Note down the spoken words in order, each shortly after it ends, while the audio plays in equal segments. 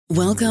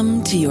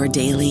Welcome to your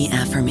daily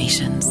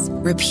affirmations.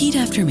 Repeat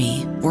after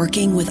me.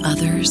 Working with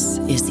others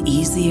is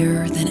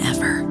easier than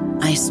ever.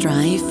 I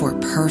strive for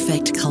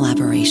perfect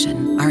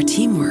collaboration. Our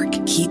teamwork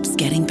keeps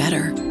getting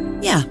better.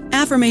 Yeah,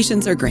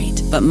 affirmations are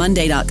great, but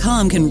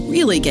Monday.com can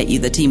really get you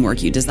the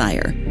teamwork you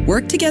desire.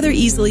 Work together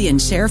easily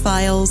and share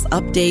files,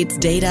 updates,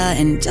 data,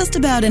 and just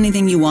about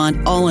anything you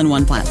want all in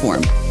one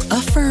platform.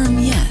 Affirm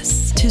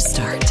yes to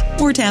start,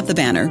 or tap the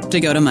banner to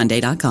go to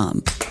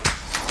Monday.com.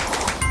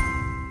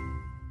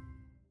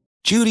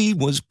 Judy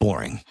was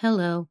boring.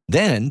 Hello.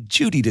 Then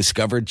Judy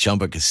discovered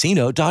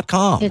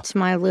ChumbaCasino.com. It's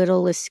my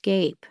little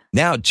escape.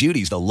 Now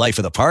Judy's the life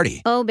of the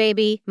party. Oh,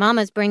 baby,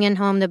 mama's bringing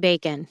home the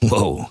bacon.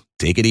 Whoa,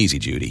 take it easy,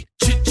 Judy.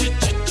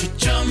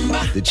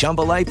 The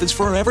Chumba life is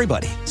for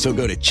everybody. So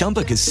go to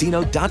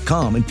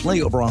ChumbaCasino.com and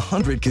play over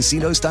 100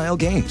 casino-style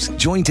games.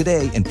 Join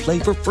today and play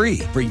for free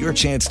for your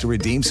chance to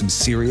redeem some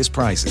serious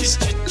prizes.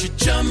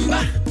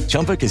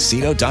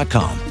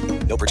 ChumbaCasino.com.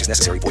 No purchase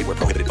necessary. Void where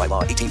prohibited by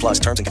law. 18 plus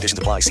terms and conditions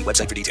apply. See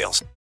website for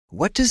details.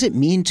 What does it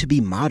mean to be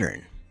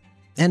modern?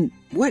 And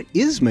what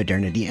is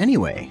modernity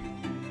anyway?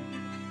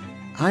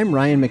 I'm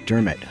Ryan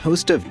McDermott,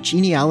 host of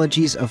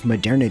Genealogies of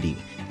Modernity,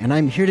 and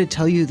I'm here to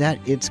tell you that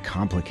it's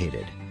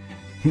complicated.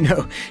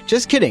 No,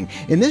 just kidding.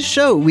 In this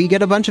show, we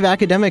get a bunch of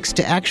academics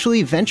to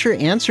actually venture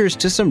answers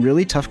to some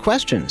really tough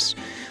questions.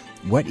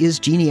 What is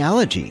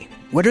genealogy?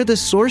 What are the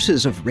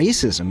sources of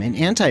racism and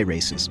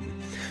anti-racism?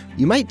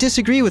 You might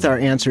disagree with our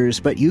answers,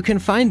 but you can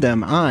find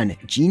them on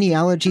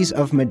Genealogies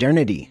of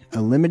Modernity,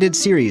 a limited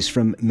series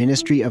from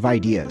Ministry of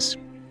Ideas.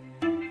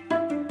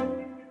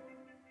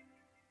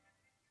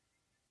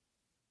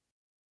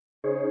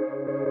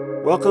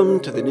 Welcome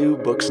to the New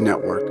Books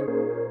Network.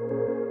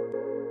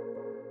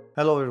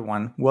 Hello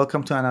everyone,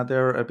 welcome to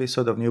another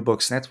episode of New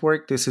Books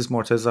Network. This is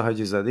Morteza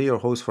Hajizadeh, your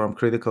host from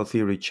Critical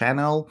Theory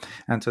channel,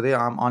 and today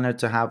I'm honored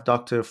to have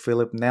Dr.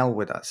 Philip Nell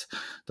with us.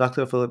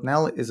 Dr. Philip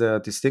Nell is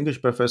a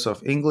distinguished professor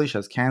of English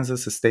at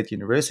Kansas State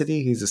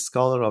University. He's a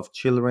scholar of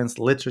children's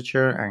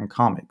literature and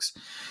comics.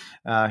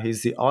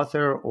 He's the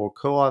author or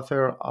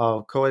co-editor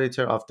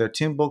of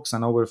 13 books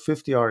and over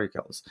 50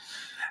 articles.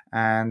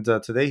 And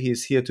today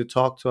he's here to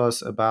talk to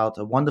us about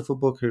a wonderful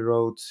book he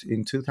wrote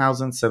in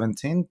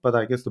 2017, but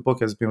I guess the book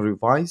has been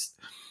revised.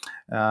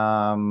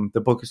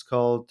 The book is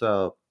called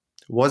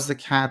Was the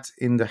Cat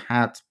in the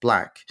Hat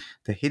Black?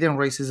 The Hidden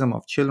Racism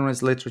of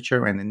Children's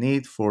Literature and the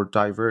Need for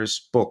Diverse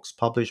Books,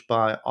 published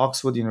by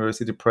Oxford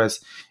University Press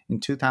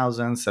in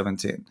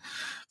 2017.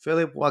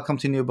 Philip, welcome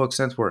to New Books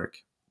Network.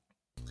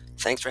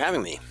 Thanks for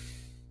having me.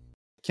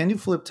 Can you,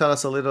 Philip, tell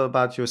us a little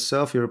about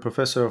yourself? You're a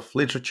professor of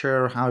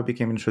literature, how you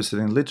became interested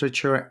in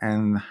literature,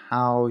 and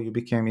how you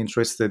became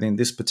interested in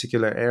this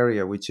particular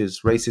area, which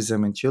is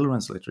racism in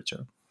children's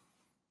literature.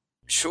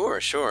 Sure.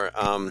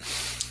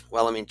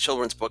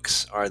 Children's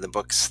books are the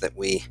books that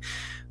we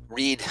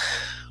read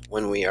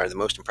when we are the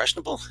most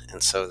impressionable,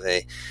 and so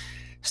they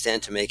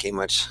stand to make a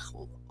much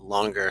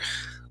longer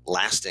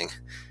lasting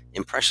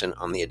impression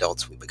on the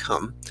adults we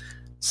become.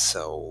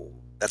 So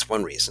that's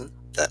one reason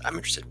that I'm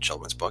interested in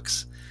children's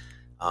books.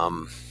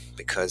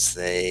 Because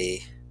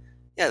they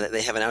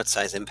have an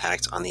outsized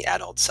impact on the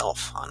adult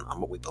self, on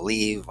what we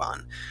believe,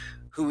 on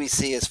who we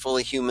see as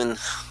fully human,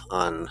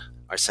 on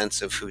our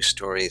sense of whose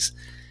stories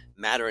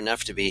matter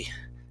enough to be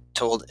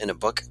told in a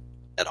book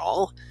at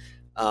all.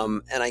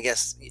 And I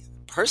guess,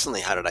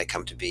 personally, how did I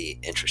come to be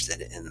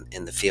interested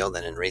in the field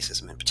and in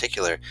racism in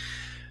particular?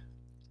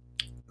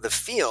 The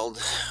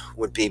field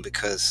would be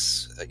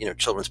because,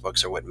 children's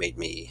books are what made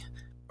me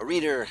a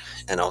reader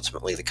and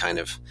ultimately the kind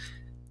of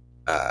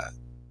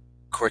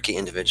quirky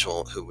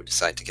individual who would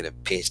decide to get a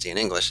PhD in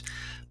English.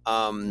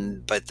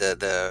 But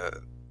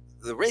the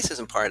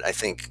racism part, I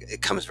think,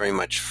 it comes very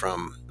much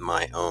from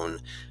my own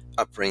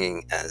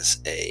upbringing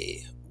as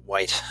a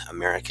white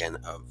American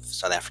of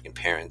South African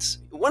parents,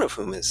 one of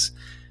whom is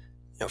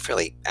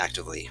fairly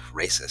actively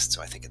racist.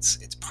 So I think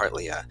it's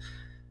partly a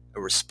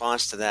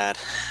response to that.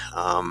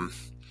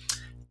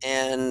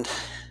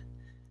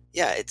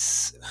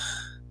 It's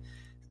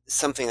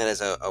something that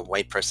as a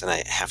white person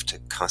I have to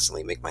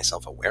constantly make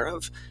myself aware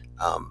of.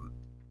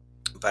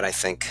 But I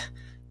think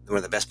one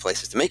of the best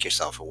places to make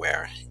yourself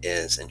aware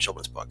is in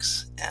children's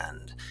books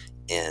and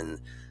in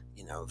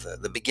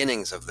the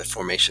beginnings of the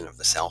formation of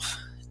the self.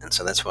 And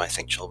so that's why I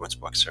think children's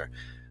books are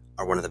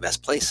one of the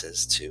best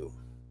places to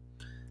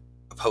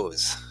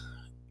oppose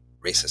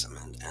racism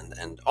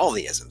and all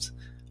the isms,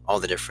 all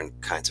the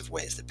different kinds of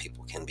ways that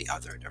people can be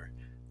othered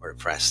or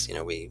oppressed.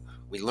 We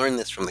learn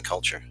this from the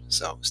culture.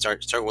 So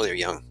start while you're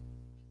young.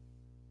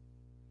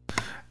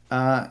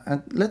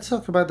 And let's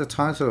talk about the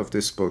title of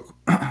this book.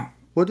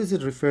 What does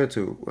it refer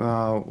to?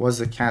 Was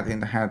the cat in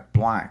the hat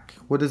black?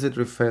 What does it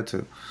refer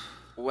to?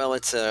 Well,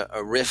 it's a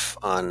riff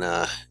on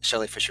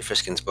Shelley Fisher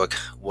Fiskin's book,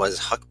 Was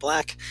Huck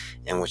Black,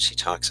 in which she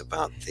talks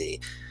about the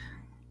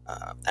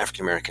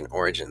African-American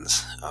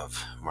origins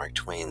of Mark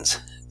Twain's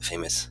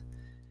famous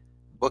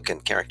book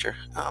and character,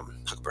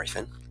 Huckleberry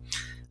Finn.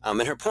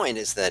 And her point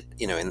is that,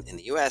 in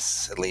the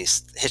U.S., at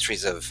least,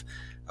 histories of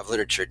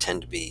literature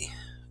tend to be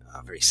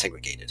very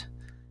segregated.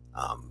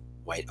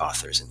 white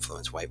authors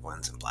influence white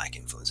ones and black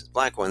influences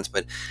black ones,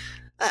 but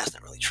that's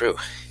not really true.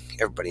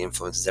 Everybody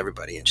influences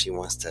everybody, and she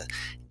wants to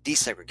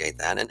desegregate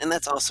that. And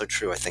that's also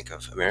true, I think,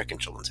 of American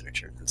children's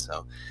literature. And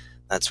so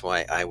that's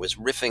why I was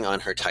riffing on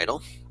her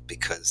title,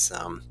 because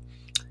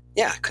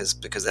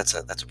because that's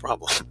a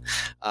problem.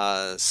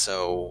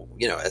 So,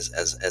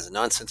 as a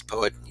nonsense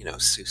poet,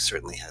 Seuss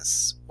certainly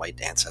has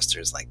white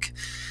ancestors like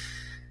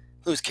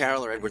Lewis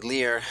Carroll or Edward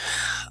Lear.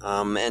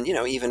 And,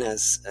 even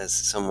as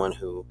someone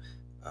who,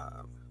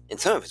 in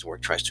some of his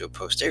work, tries to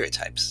oppose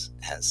stereotypes,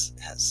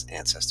 has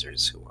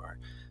ancestors who are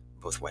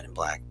both white and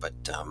black. But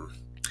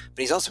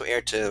he's also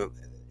heir to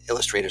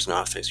illustrators and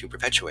authors who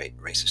perpetuate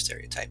racist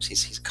stereotypes.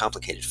 He's a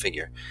complicated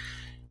figure.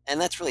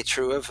 And that's really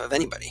true of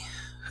anybody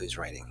who's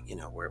writing.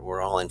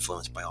 We're all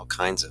influenced by all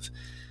kinds of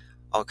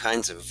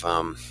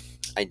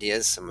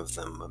ideas. Some of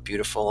them are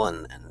beautiful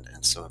and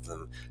some of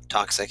them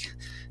toxic.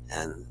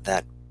 And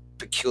that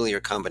peculiar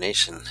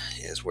combination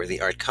is where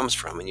the art comes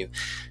from, and you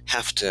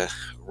have to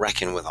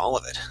reckon with all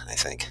of it, I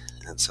think.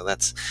 And so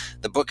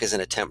the book is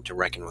an attempt to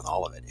reckon with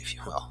all of it, if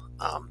you will.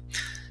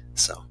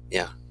 So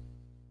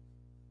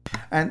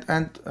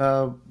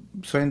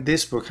in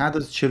this book, how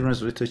does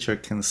children's literature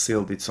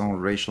conceal its own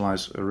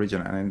racialized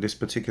origin? And in this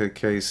particular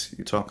case,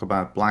 you talk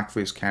about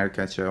blackface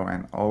caricature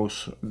and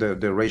also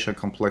the racial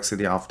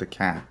complexity of the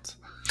cat.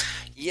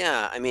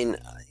 Yeah, I mean,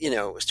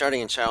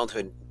 starting in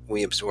childhood,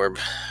 we absorb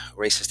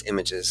racist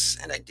images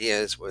and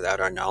ideas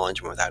without our knowledge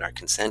and without our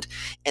consent.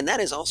 And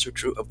that is also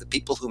true of the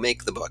people who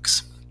make the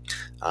books.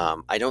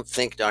 I don't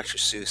think Dr.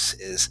 Seuss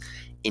is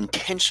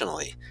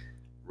intentionally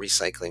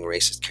recycling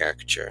racist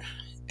caricature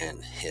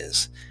in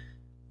his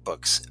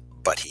books,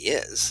 but he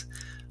is,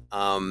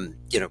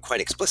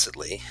 quite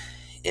explicitly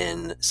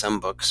in some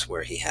books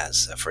where he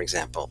has, for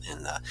example,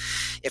 in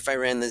If I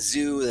Ran the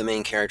Zoo, the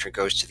main character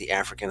goes to the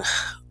African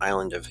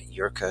island of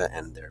Yurka,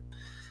 and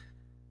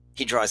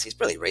he draws these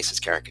really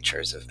racist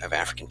caricatures of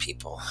African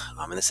people.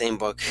 In the same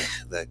book,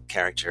 the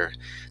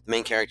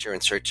main character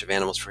in search of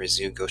animals for his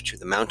zoo goes to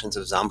the mountains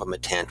of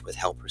Zomba-Matant with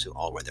helpers who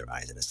all wear their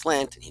eyes at a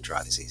slant, and he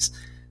draws these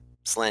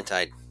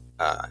slant-eyed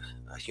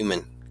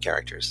human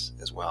characters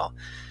as well.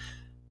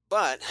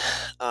 But,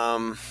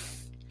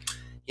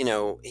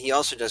 he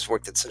also does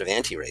work that's sort of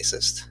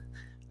anti-racist,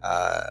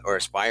 or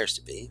aspires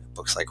to be.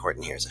 Books like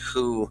Horton Hears a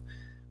Who,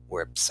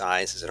 where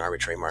size is an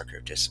arbitrary marker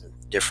of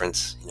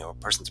difference, a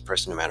person's a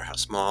person no matter how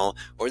small,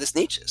 or The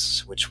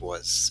Sneetches, which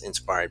was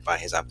inspired by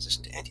his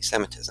opposition to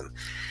anti-Semitism.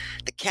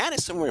 The cat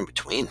is somewhere in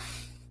between.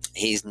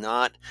 He's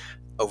not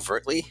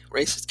overtly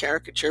racist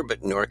caricature,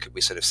 but nor could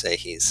we sort of say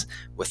he's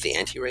with the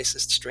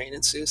anti-racist strain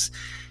in Seuss.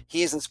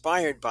 He is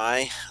inspired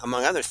by,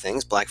 among other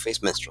things,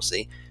 blackface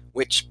minstrelsy,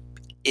 which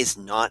is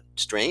not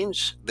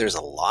strange. There's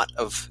a lot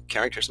of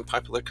characters in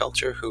popular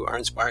culture who are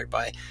inspired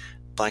by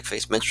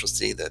blackface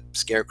minstrelsy. The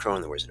Scarecrow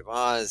in The Wizard of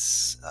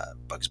Oz,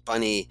 Bugs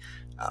Bunny,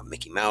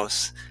 Mickey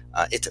Mouse.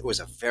 It was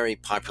a very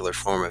popular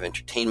form of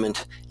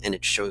entertainment, and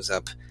it shows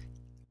up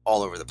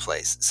all over the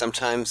place.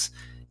 Sometimes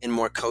in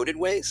more coded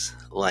ways,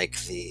 like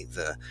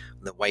the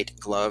white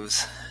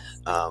gloves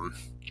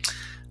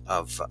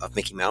of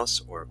Mickey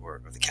Mouse, or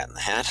the Cat in the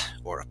Hat,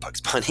 or of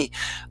Bugs Bunny,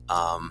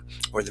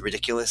 or the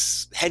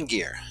ridiculous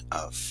headgear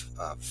of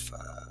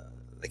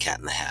the Cat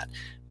in the Hat.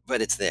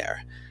 But it's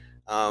there.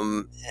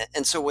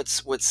 And so but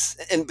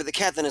the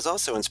cat then is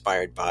also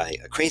inspired by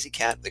a crazy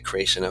cat, the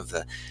creation of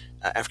the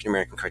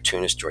African-American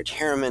cartoonist George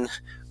Harriman,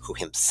 who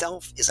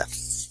himself is a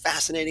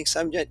fascinating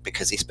subject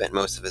because he spent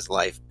most of his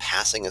life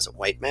passing as a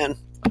white man.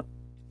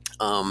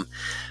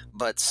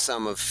 But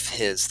some of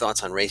his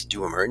thoughts on race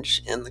do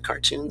emerge in the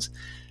cartoons.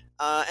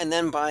 And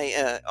then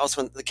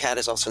also the cat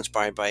is also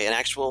inspired by an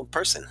actual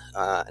person,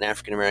 an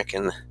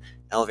African-American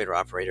elevator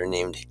operator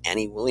named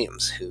Annie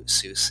Williams, who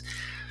Seuss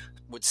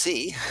would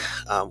see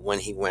when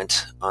he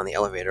went on the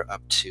elevator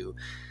up to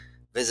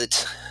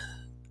visit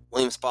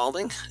William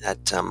Spalding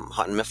at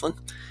Houghton Mifflin.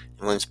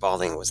 And William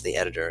Spalding was the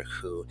editor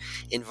who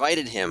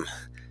invited him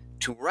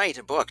to write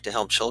a book to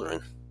help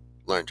children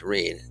learn to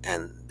read,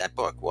 and that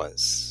book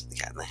was The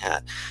Cat in the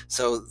Hat.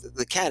 So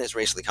the cat is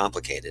racially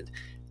complicated,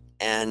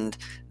 and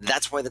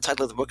that's why the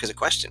title of the book is a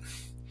question.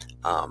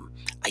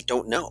 I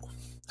don't know.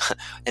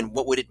 And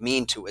what would it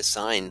mean to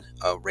assign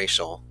a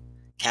racial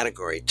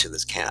category to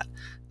this cat?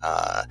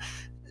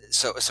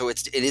 So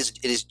it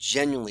is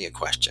genuinely a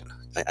question.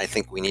 I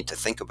think we need to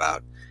think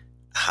about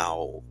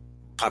how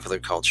popular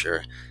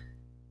culture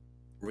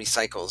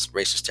recycles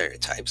racist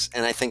stereotypes,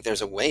 and I think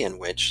there's a way in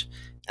which,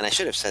 and I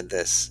should have said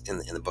this in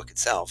the book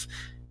itself,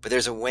 but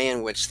there's a way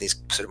in which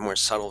these sort of more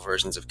subtle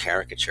versions of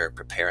caricature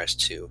prepare us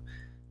to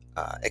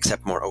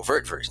accept more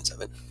overt versions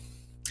of it.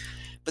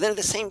 But then at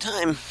the same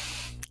time,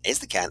 is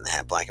the Cat in the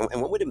Hat black?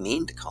 And what would it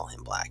mean to call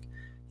him black?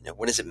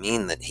 What does it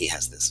mean that he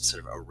has this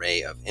sort of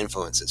array of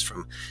influences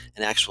from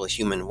an actual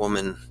human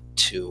woman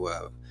to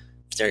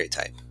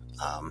stereotype?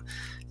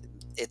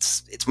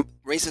 It's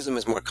racism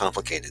is more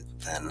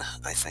complicated than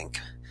I think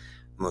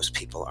most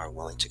people are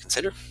willing to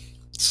consider.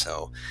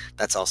 So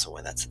that's also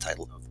why that's the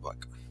title of the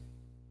book.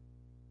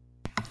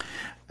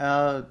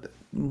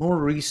 more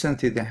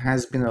recently, there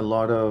has been a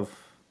lot of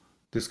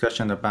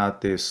discussion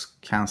about this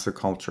cancel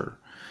culture.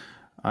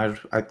 I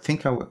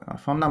think,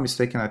 if I'm not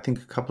mistaken, I think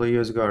a couple of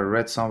years ago I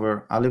read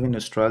somewhere. I live in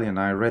Australia, and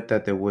I read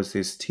that there was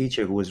this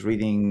teacher who was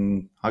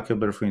reading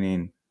Huckleberry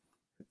Finn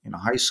in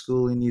high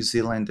school in New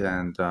Zealand,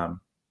 and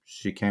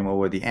she came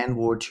over the N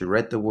word. She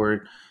read the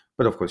word,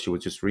 but of course she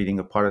was just reading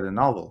a part of the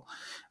novel.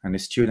 And the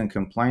student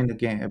complained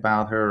again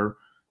about her.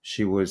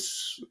 She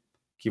was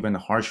given a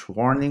harsh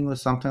warning or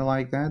something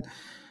like that.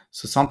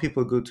 So some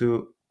people go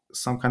to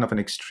some kind of an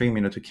extreme,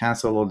 to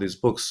cancel all these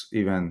books,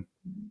 even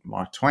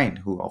Mark Twain,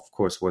 who of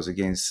course was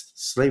against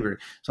slavery.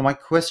 So my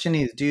question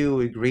is, do you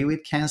agree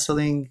with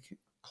canceling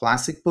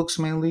classic books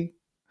mainly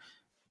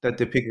that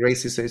depict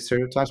racist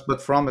stereotypes,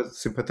 but from a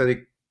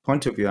sympathetic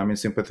point of view? I mean,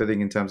 sympathetic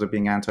in terms of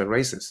being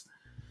anti-racist.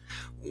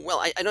 Well,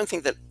 I don't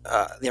think that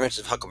The Adventures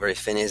of Huckleberry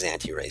Finn is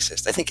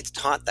anti-racist. I think it's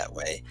taught that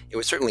way. It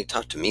was certainly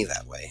taught to me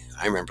that way.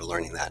 I remember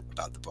learning that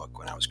about the book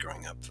when I was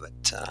growing up.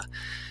 But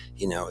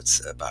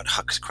it's about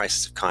Huck's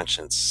crisis of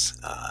conscience,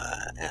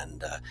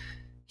 and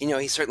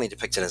he's certainly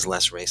depicted as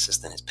less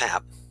racist than his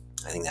pap.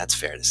 I think that's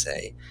fair to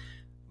say.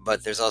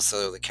 But there's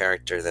also the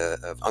character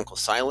of Uncle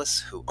Silas,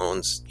 who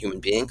owns human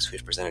beings,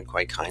 who's presented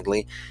quite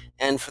kindly.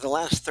 And for the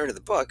last third of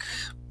the book,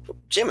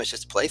 Jim is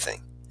just a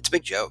plaything. It's a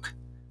big joke.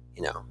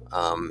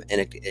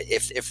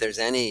 If there's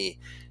any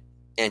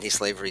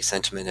anti-slavery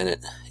sentiment in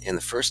it, in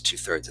the first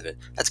 2/3 of it,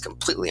 that's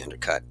completely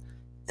undercut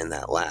in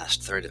that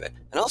last third of it.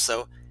 And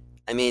also,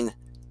 I mean,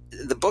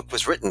 the book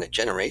was written a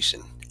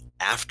generation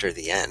after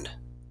the end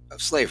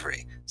of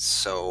slavery,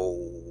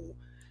 so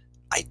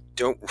I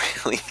don't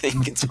really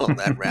think it's all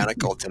that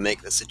radical to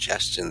make the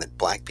suggestion that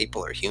black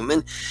people are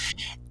human.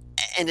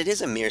 And it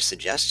is a mere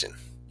suggestion,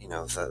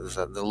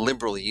 the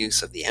liberal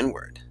use of the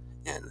N-word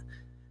in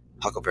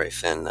Huckleberry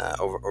Finn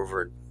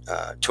over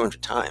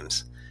 200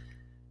 times.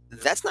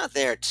 That's not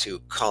there to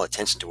call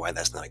attention to why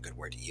that's not a good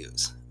word to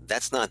use.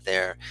 That's not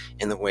there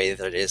in the way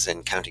that it is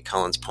in County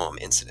Collins' poem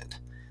Incident.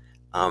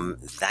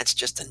 That's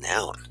just a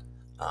noun.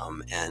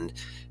 And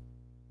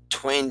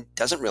Twain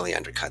doesn't really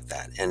undercut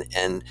that.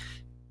 And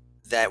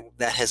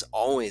that has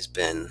always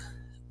been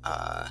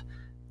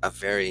a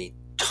very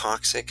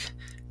toxic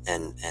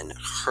and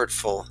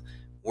hurtful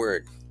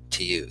word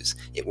to use.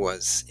 It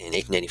was in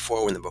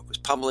 1884 when the book was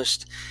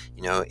published.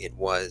 It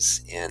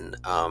was in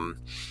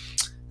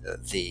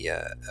the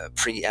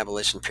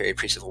pre-abolition period,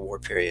 pre-Civil War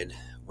period,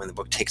 when the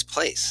book takes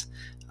place.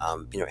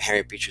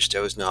 Harriet Beecher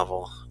Stowe's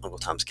novel Uncle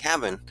Tom's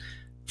Cabin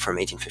from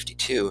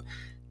 1852,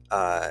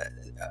 a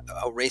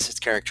racist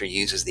character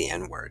uses the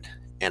N-word,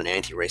 and an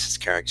anti-racist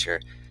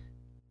character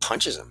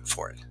punches him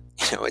for it.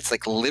 It's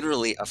like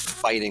literally a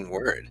fighting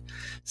word.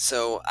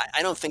 So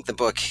I don't think the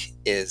book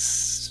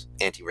is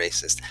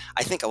anti-racist.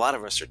 I think a lot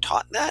of us are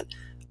taught that.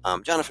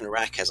 Jonathan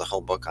Iraq has a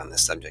whole book on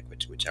this subject,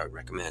 which I would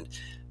recommend,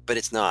 but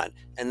it's not.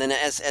 And then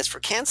as for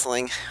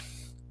canceling,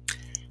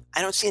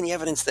 I don't see any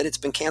evidence that it's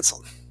been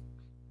canceled.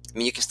 I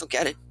mean, you can still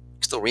get it, you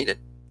can still read it,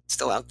 it's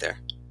still out there.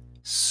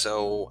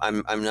 So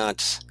I'm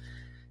not.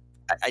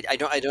 I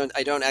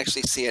don't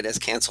actually see it as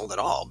canceled at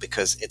all,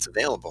 because it's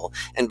available,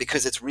 and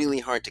because it's really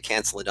hard to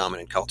cancel a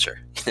dominant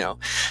culture. A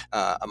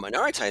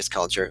minoritized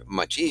culture,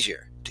 much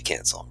easier to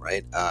cancel,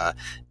 right?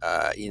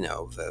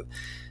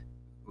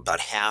 About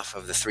half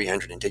of the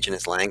 300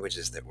 indigenous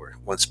languages that were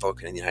once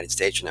spoken in the United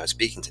States are now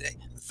speaking today.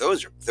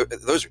 Those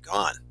are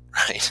gone,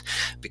 right?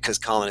 Because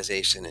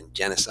colonization and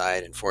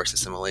genocide and forced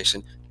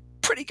assimilation,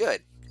 pretty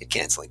good at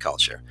canceling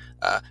culture.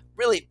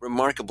 Really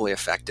remarkably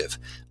effective,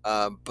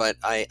 but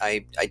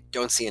I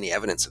don't see any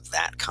evidence of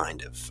that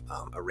kind of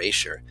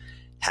erasure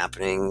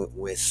happening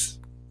with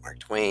Mark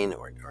Twain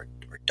or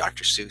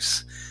Dr.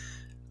 Seuss.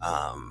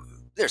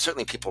 There are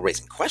certainly people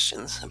raising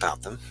questions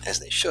about them, as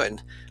they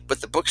should,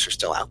 but the books are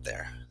still out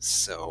there.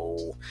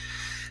 So,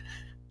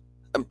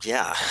 I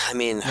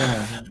mean...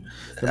 Yeah.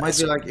 There might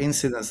be like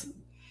incidents,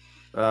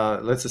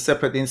 let's say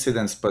separate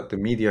incidents, but the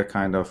media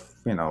kind of,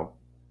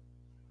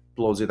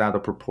 blows it out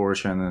of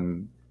proportion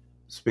and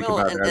speak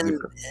about it.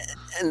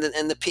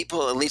 And the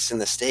people, at least in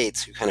the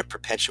States, who kind of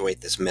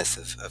perpetuate this myth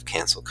of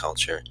cancel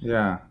culture,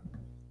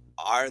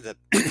 are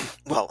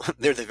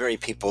they're the very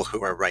people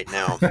who are right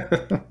now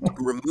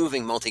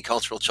removing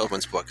multicultural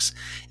children's books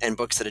and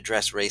books that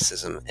address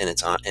racism in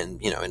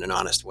in an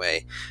honest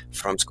way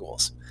from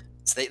schools.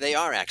 So they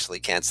are actually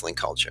canceling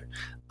culture,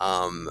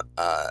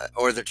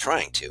 or they're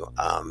trying to.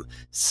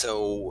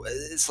 So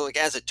like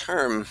as a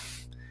term,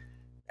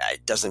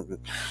 it doesn't.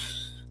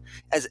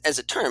 As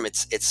a term,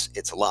 it's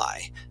a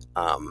lie.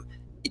 I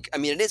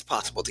mean, it is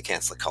possible to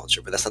cancel a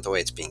culture, but that's not the way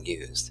it's being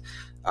used.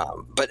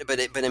 But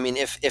I mean,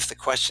 if the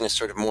question is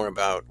sort of more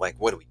about like,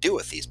 what do we do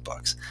with these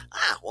books?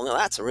 Well, no,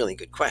 that's a really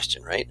good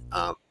question, right?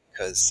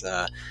 Because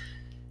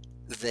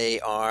they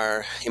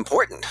are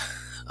important,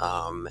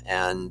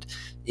 and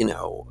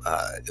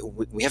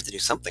we have to do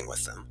something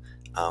with them.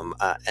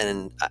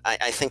 And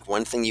I think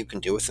one thing you can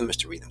do with them is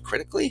to read them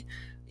critically.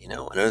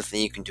 Another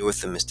thing you can do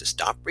with them is to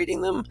stop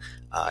reading them.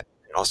 You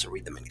can also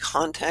read them in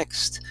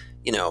context.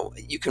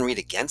 you can read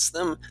against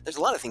them. There's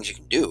a lot of things you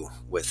can do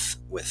with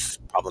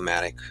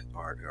problematic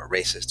or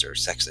racist or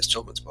sexist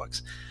children's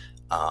books.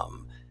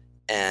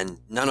 And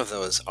none of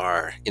those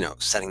are,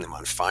 setting them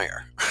on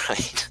fire,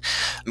 right?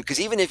 Because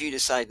even if you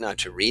decide not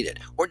to read it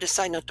or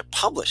decide not to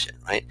publish it,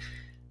 right?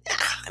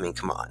 I mean,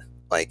 come on.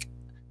 Like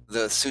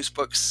the Seuss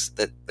books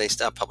that they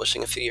stopped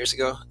publishing a few years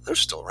ago, they're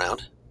still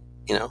around,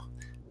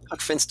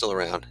 Huck Finn's still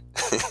around,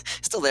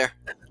 still there,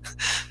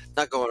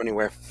 not going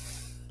anywhere.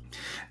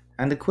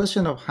 And the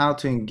question of how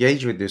to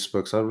engage with these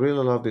books, I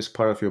really love this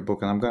part of your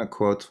book, and I'm going to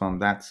quote from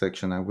that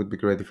section. It would be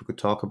great if we could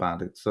talk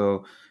about it.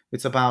 So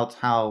it's about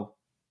how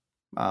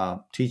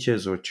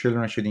teachers or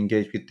children should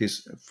engage with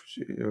this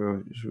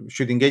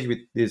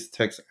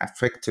text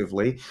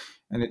effectively,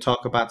 and they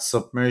talk about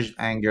submerged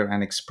anger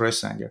and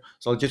express anger.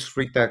 So I'll just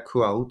read that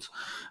quote,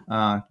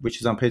 which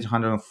is on page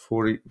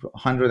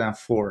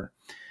 104.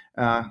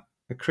 A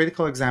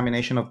critical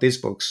examination of these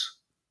books,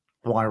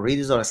 while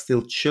readers are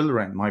still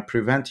children, might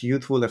prevent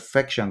youthful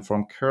affection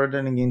from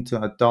curdling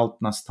into adult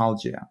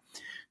nostalgia.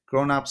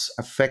 Grown-ups'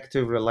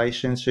 affective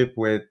relationship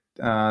with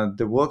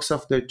the works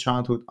of their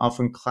childhood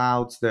often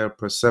clouds their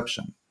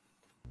perception.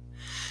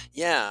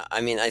 Yeah, I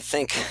mean, I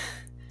think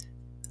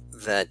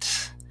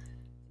that,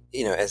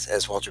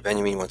 as Walter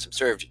Benjamin once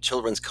observed,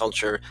 children's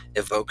culture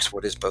evokes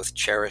what is both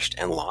cherished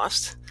and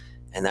lost,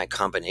 and that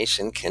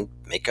combination can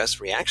make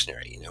us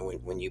reactionary.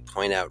 When you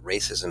point out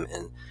racism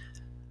in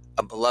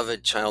a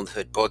beloved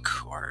childhood book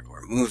or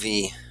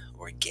movie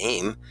or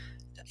game,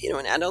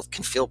 an adult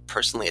can feel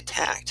personally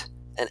attacked.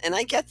 And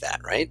I get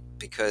that, right?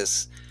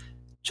 Because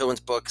children's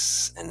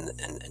books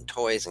and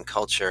toys and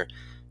culture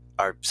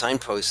are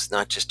signposts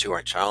not just to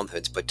our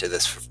childhoods, but to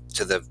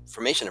the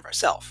formation of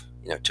ourselves,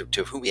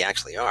 to who we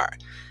actually are.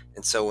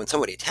 And so when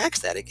somebody attacks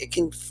that, it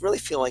can really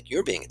feel like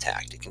you're being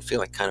attacked. It can feel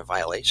like kind of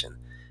violation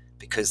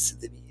because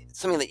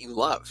something that you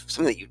love,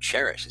 something that you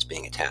cherish is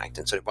being attacked.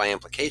 And so by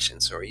implication,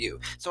 so are you.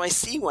 So I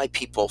see why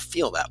people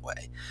feel that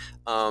way.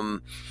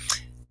 And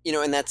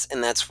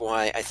that's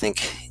why I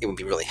think it would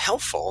be really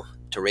helpful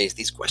to raise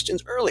these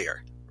questions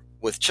earlier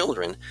with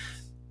children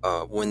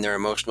when their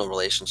emotional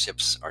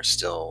relationships are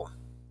still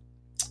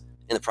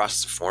in the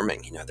process of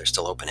forming. They're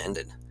still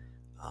open-ended.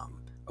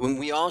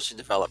 We all should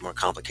develop more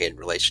complicated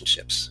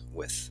relationships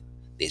with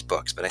these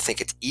books, but I think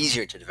it's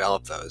easier to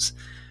develop those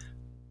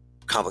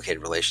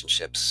complicated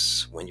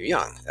relationships when you're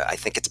young. I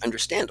think it's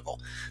understandable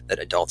that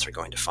adults are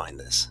going to find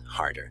this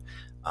harder.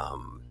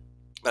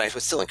 But I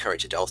would still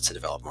encourage adults to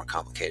develop more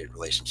complicated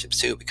relationships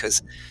too,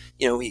 because,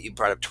 you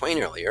brought up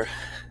Twain earlier.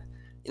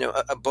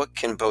 A book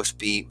can both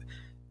be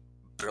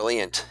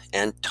brilliant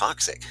and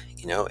toxic.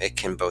 It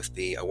can both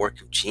be a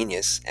work of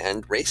genius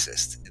and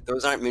racist.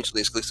 Those aren't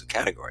mutually exclusive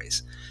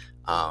categories.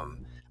 I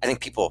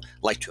think people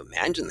like to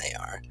imagine they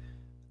are,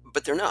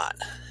 but they're not.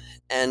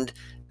 And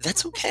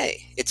that's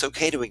okay. It's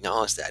okay to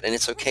acknowledge that. And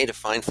it's okay to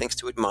find things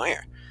to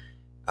admire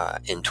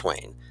in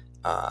Twain,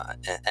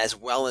 as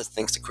well as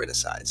things to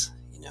criticize.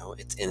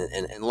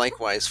 And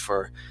likewise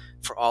for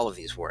all of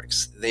these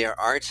works. They are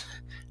art.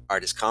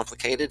 Art is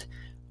complicated.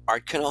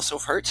 Art can also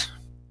hurt.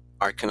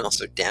 Art can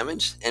also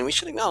damage. And we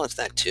should acknowledge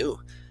that too.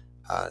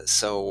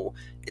 So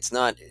it's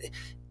not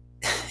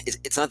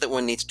that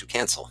one needs to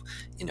cancel.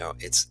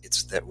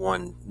 It's that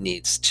one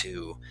needs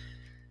to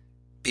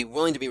be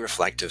willing to be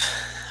reflective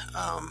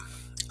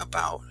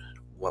about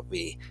what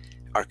we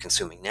are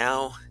consuming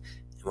now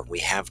and what we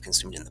have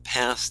consumed in the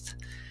past,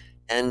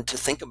 and to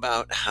think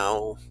about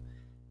how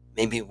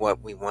maybe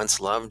what we once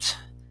loved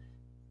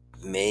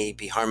may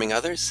be harming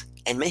others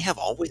and may have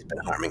always been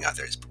harming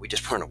others, but we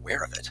just weren't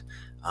aware of it.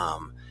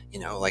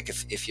 Like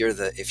if you're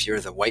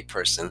the white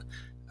person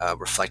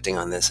reflecting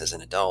on this as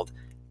an adult,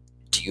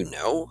 do you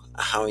know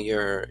how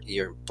your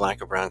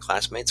black or brown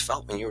classmates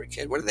felt when you were a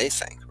kid? What do they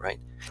think, right?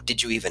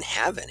 Did you even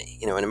have any?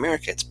 In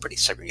America, it's a pretty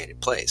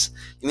segregated place.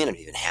 You may not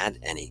have even had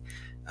any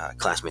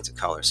classmates of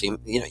color, so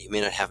you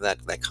may not have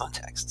that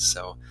context.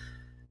 So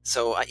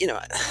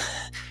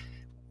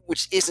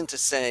which isn't to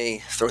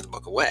say throw the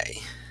book away.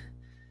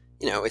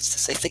 It's to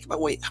say think about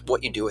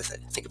what you do with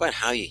it. Think about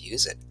how you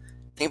use it.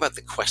 Think about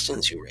the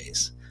questions you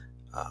raise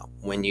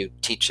when you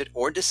teach it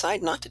or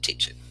decide not to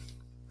teach it.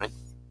 Right?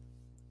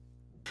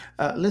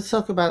 Let's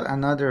talk about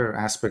another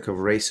aspect of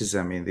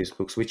racism in these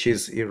books, which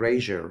is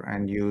erasure.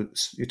 And you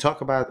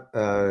talk about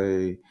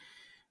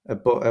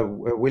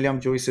William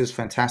Joyce's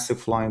fantastic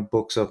flying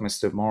books of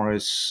Mr.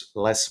 Morris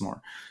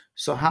Lesmore.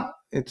 So how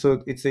it's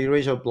the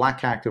erasure of black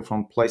character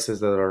from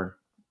places that are,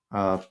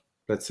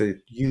 let's say,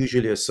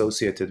 usually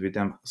associated with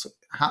them. So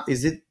how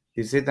is it?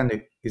 Is it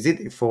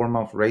a form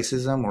of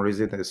racism, or is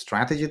it a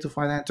strategy to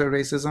fight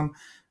anti-racism?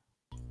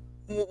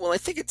 Well, I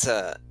think it's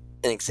an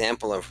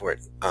example of what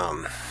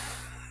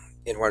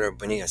Eduardo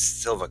Bonilla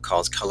Silva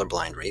calls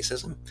colorblind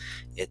racism.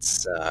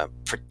 It's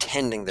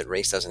pretending that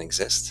race doesn't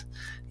exist.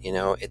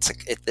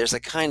 There's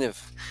a kind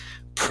of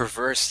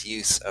perverse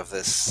use of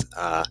this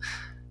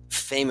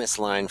famous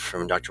line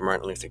from Dr.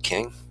 Martin Luther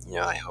King.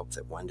 I hope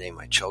that one day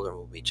my children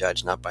will be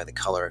judged not by the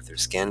color of their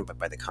skin, but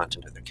by the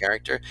content of their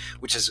character,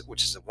 which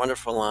is a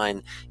wonderful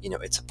line.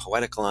 It's a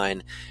poetic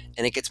line,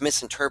 and it gets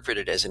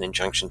misinterpreted as an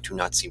injunction to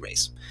not see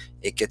race.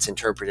 It gets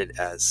interpreted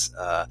as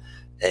a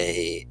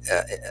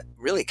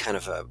really kind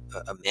of a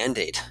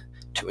mandate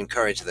to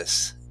encourage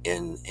this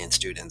in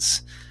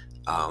students,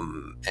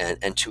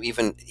 and to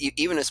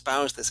even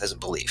espouse this as a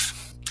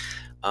belief.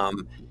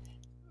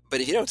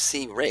 But if you don't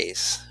see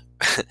race,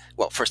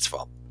 well, first of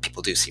all,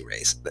 people do see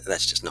race.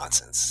 That's just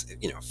nonsense.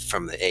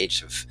 From the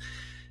age of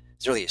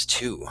as early as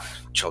 2,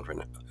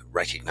 children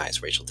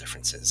recognize racial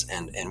differences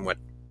and what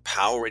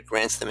power it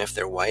grants them if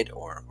they're white,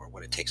 or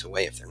what it takes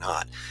away if they're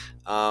not.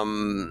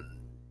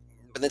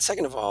 But then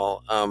second of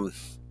all,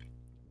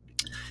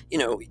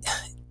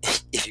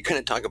 if you're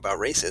going to talk about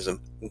racism,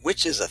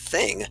 which is a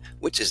thing,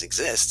 which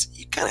exists,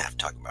 you kind of have to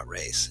talk about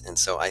race. And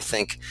so I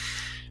think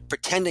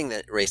pretending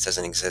that race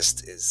doesn't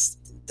exist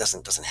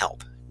doesn't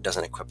help.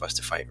 Doesn't equip us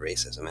to fight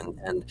racism.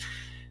 And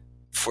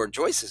for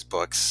Joyce's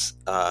books,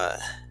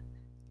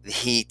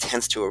 he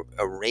tends to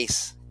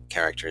erase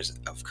characters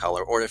of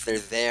color, or if they're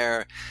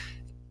there,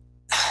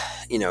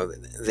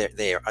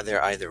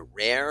 they're either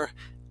rare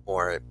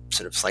or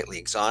sort of slightly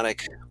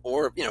exotic,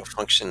 or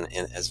function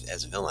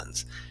as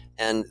villains.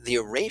 And the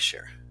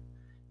erasure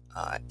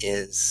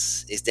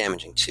is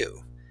damaging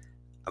too.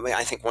 I mean,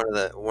 I think one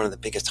of the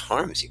biggest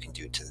harms you can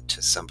do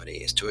to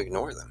somebody is to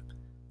ignore them.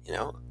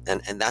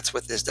 And that's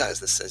what this does.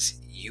 This says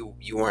you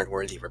aren't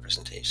worthy of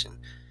representation.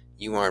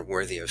 You aren't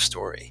worthy of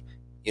story.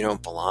 You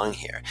don't belong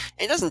here.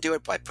 And it doesn't do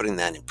it by putting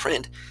that in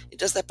print. It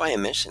does that by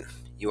omission.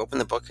 You open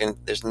the book and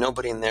there's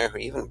nobody in there who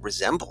even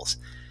resembles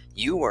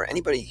you or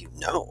anybody you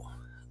know.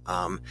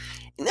 And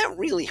that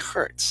really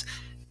hurts.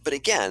 But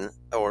again,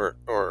 or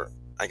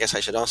I guess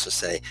I should also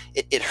say,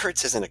 it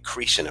hurts as an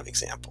accretion of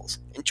examples.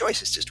 And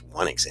Joyce is just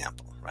one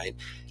example, right?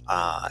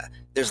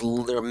 There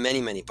are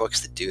many, many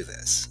books that do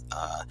this.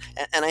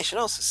 And I should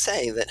also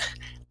say that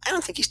I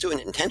don't think he's doing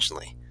it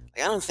intentionally. I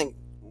don't think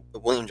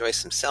William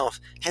Joyce himself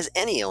has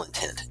any ill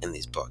intent in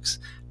these books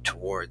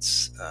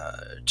towards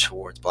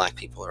Black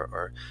people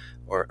or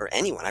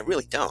anyone. I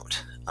really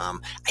don't.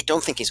 I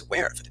don't think he's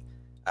aware of it.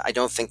 I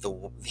don't think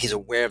he's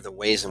aware of the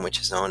ways in which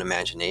his own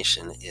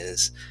imagination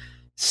is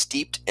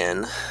steeped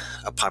in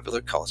a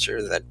popular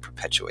culture that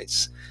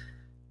perpetuates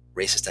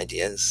racist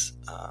ideas.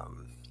 I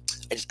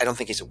don't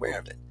think he's aware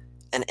of it.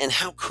 And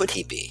how could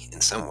he be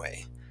in some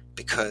way?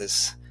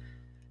 Because,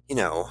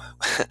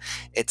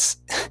 it's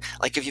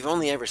like if you've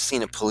only ever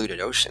seen a polluted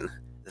ocean,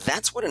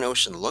 that's what an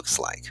ocean looks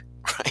like,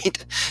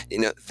 right?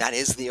 That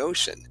is the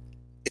ocean.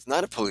 It's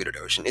not a polluted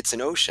ocean. It's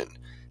an ocean.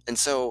 And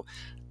so,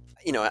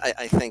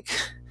 I think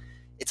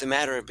it's a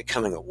matter of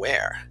becoming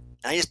aware.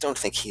 I just don't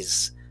think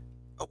he's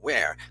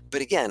aware.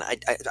 But again, I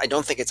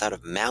don't think it's out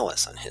of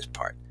malice on his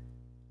part.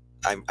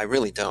 I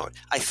really don't.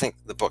 I think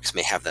the books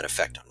may have that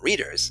effect on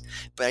readers,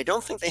 but I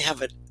don't think they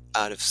have it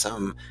out of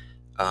some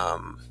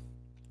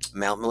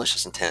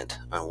malicious intent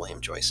on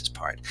William Joyce's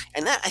part.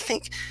 And that, I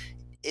think,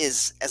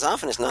 is as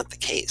often as not the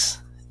case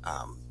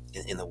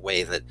in the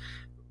way that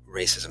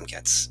racism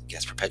gets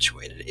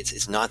perpetuated.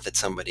 It's not that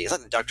somebody, it's not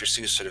that Dr.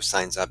 Seuss sort of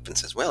signs up and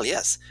says, well,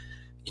 yes,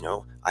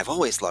 I've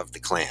always loved the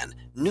Klan.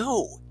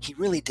 No, he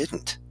really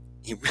didn't.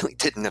 He really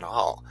didn't at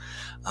all.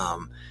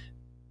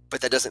 But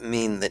that doesn't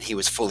mean that he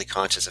was fully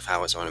conscious of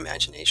how his own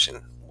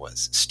imagination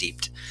was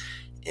steeped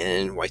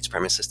in white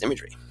supremacist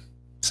imagery.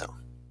 So,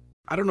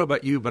 I don't know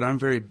about you, but I'm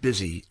very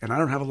busy and I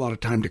don't have a lot of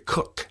time to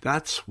cook.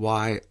 That's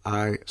why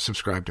I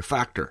subscribe to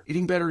Factor.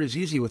 Eating better is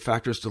easy with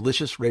Factor's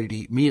delicious,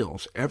 ready-to-eat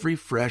meals. Every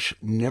fresh,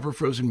 never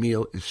frozen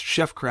meal is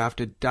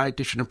chef-crafted,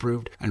 dietitian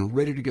approved, and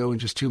ready to go in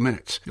just 2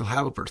 minutes. You'll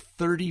have over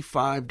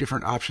 35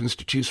 different options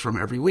to choose from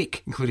every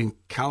week, including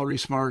Calorie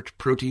Smart,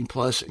 Protein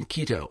Plus, and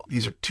Keto.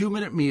 These are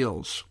 2-minute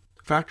meals.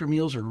 Factor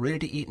meals are ready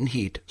to eat and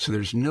heat, so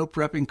there's no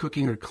prepping,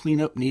 cooking, or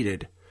cleanup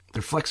needed.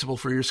 They're flexible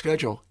for your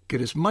schedule.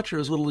 Get as much or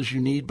as little as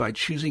you need by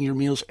choosing your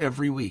meals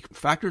every week.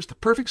 Factor's the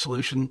perfect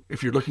solution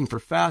if you're looking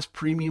for fast,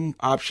 premium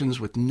options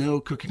with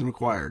no cooking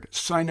required.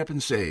 Sign up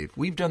and save.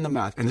 We've done the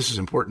math, and this is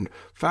important.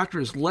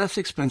 Factor is less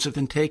expensive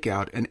than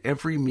takeout, and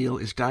every meal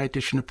is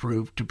dietitian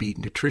approved to be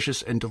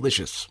nutritious and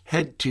delicious.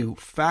 Head to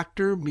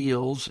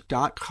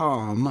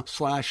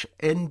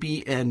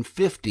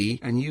factormeals.com/NBN50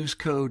 and use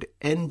code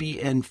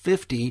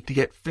NBN50 to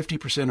get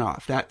 50%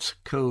 off. That's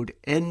code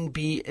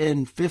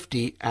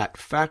NBN50 at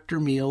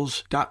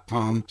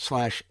factormeals.com/NBN50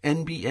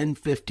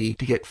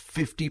 to get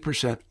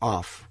 50%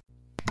 off.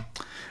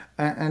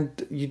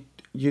 And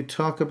you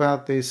talk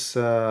about this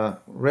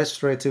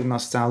restorative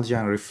nostalgia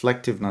and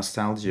reflective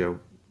nostalgia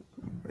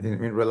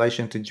in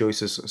relation to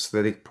Joyce's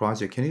aesthetic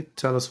project. Can you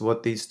tell us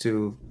what these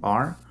two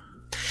are?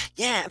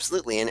 Yeah,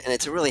 absolutely. And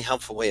it's a really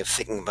helpful way of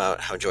thinking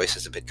about how Joyce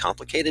is a bit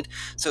complicated.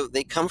 So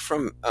they come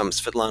from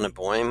Svetlana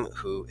Boym,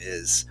 who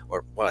is,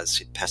 or was,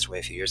 she passed away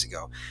a few years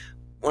ago,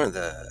 one of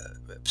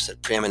the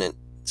preeminent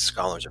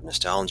scholars of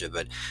nostalgia.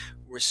 But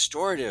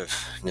restorative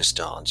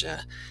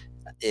nostalgia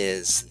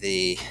is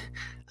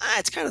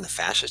it's kind of the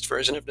fascist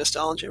version of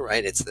nostalgia,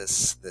 right? It's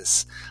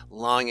this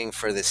longing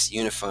for this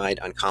unified,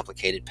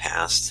 uncomplicated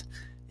past,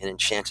 an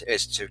enchanted,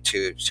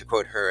 to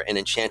quote her, an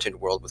enchanted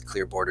world with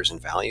clear borders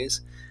and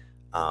values.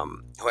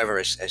 However,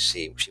 as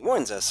she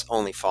warns us,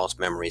 only false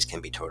memories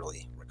can be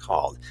totally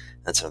recalled.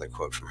 That's another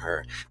quote from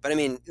her. But I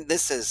mean,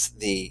 this is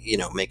the,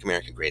 make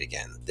America great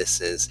again.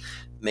 This is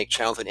make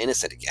childhood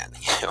innocent again.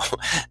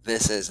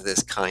 This is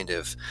this kind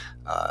of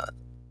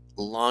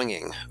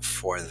longing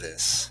for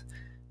this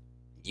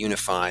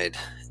unified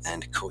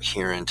and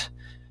coherent,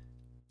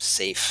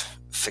 safe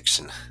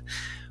fiction.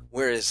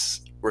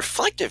 Whereas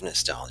reflective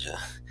nostalgia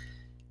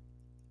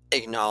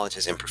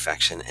acknowledges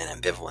imperfection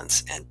and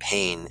ambivalence and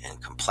pain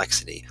and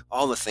complexity,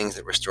 all the things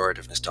that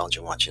restorative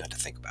nostalgia wants you not to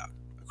think about,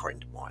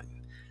 according to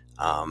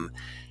Boehm.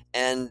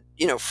 And,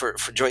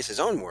 for Joyce's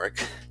own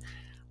work,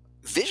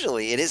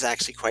 visually, it is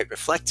actually quite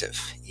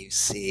reflective. You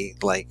see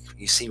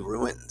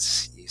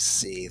ruins, you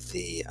see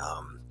the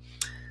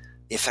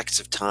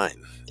effects of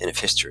time and of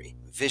history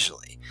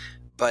visually.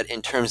 But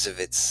in terms of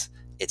its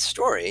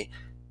story,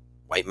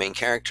 white main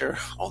character,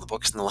 all the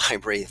books in the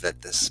library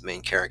that this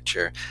main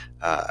character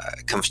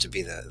comes to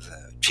be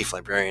the chief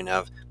librarian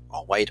of,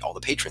 all white, all the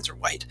patrons are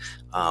white,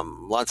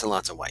 lots and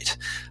lots of white.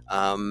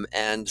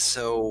 And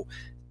so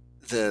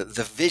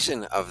the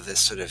vision of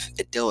this sort of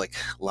idyllic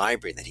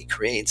library that he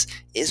creates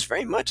is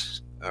very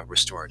much a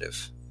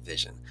restorative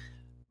vision.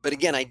 But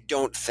again, I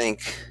don't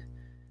think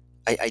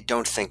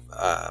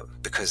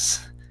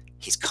because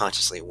he's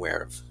consciously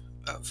aware of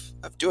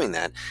doing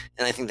that,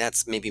 and I think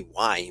that's maybe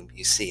why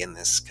you see in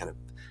this kind of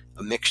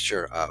a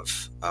mixture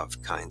of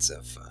kinds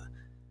of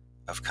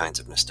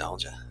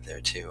nostalgia there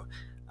too.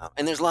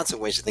 And there's lots of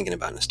ways of thinking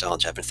about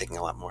nostalgia. I've been thinking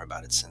a lot more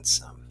about it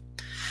since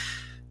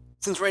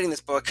writing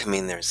this book. I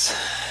mean, there's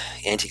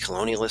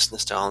anti-colonialist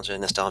nostalgia.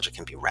 Nostalgia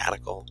can be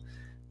radical,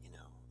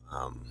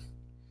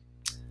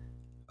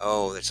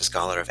 there's a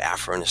scholar of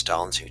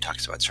Afro-nostalgia who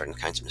talks about certain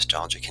kinds of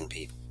nostalgia can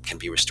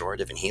be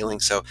restorative and healing.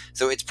 So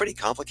it's pretty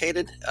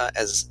complicated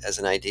as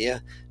an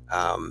idea,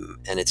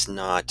 and it's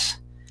not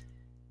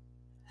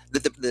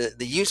the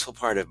useful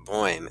part of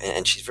Boehm,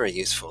 and she's very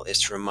useful,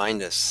 is to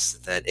remind us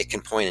that it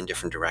can point in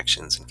different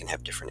directions and can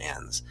have different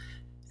ends,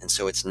 and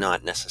so it's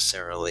not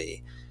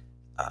necessarily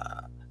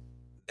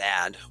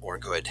bad or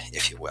good,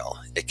 if you will.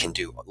 It can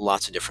do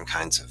lots of different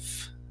kinds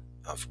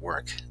of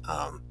work.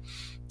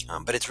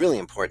 But it's really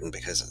important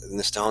because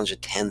nostalgia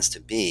tends to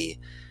be,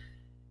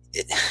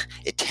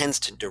 it tends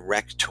to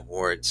direct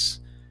towards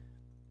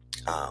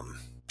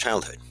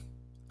childhood.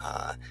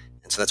 And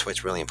so that's why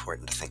it's really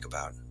important to think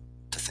about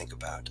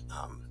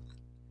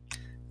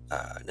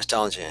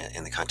nostalgia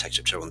in the context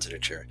of children's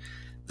literature.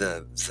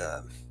 The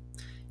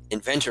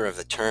inventor of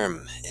the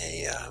term,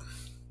 a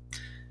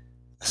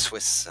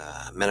Swiss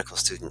medical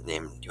student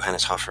named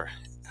Johannes Hofer,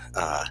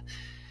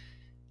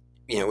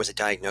 it was a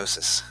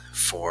diagnosis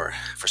for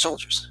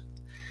soldiers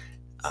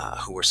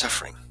who were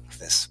suffering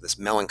this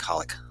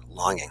melancholic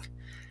longing,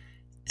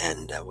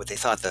 and what he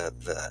thought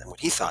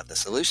the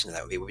solution to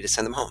that would be to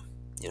send them home.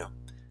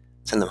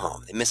 Send them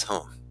home. They miss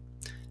home.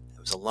 It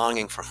was a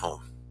longing for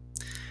home.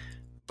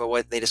 But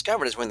what they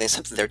discovered is when they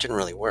sent them there, it didn't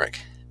really work,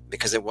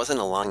 because it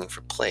wasn't a longing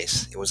for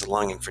place. It was a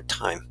longing for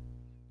time.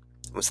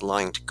 It was a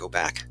longing to go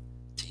back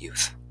to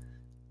youth.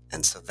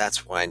 And so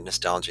that's why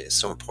nostalgia is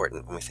so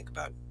important when we think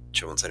about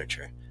children's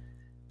literature,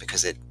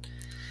 because it,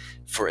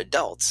 for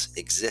adults,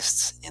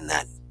 exists in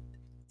that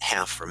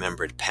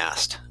half-remembered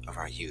past of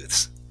our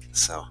youths.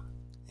 So,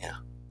 yeah.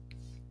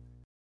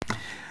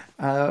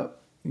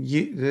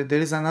 There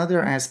is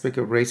another aspect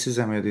of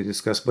racism that we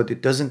discussed, but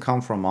it doesn't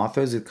come from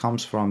authors. It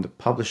comes from the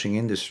publishing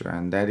industry,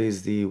 and that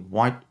is the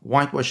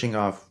whitewashing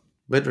of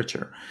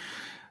literature.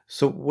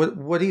 So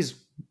what is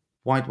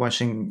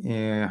whitewashing?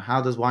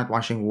 How does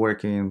whitewashing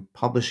work in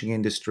publishing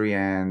industry,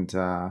 and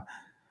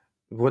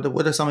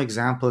what are some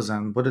examples,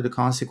 and what are the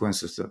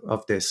consequences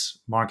of this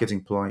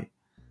marketing ploy?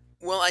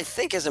 Well, I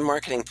think as a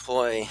marketing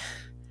ploy,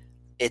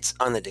 it's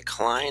on the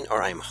decline,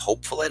 or I'm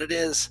hopeful that it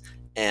is.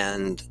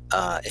 And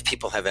if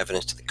people have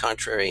evidence to the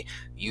contrary,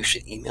 you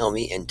should email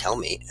me and tell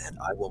me, and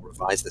I will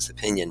revise this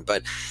opinion.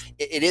 But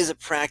it is a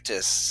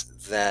practice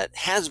that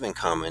has been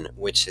common,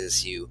 which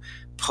is you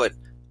put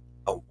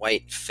a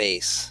white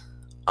face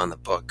on the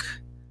book,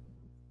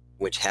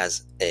 which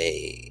has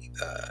a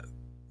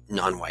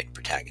non-white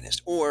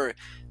protagonist. Or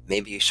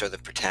maybe you show the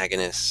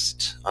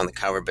protagonist on the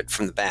cover, but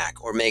from the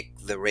back, or make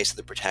the race of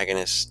the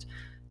protagonist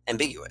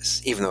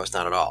ambiguous, even though it's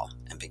not at all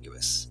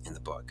ambiguous in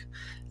the book.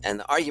 And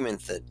the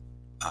argument that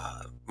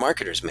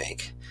marketers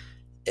make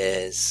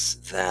is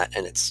that,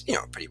 and it's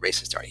a pretty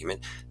racist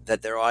argument,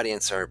 that their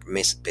audience are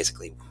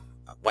basically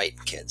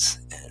white kids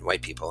and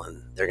white people,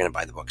 and they're going to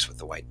buy the books with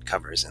the white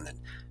covers, and that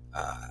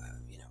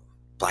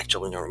black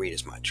children don't read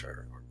as much,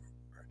 or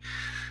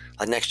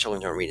Latinx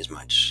children don't read as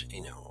much,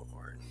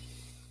 or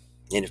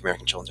Native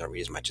American children don't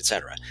read as much,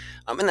 etc.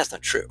 And that's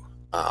not true.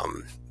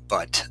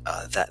 But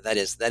that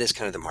is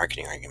kind of the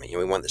marketing argument.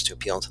 We want this to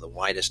appeal to the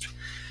widest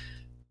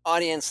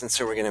audience, and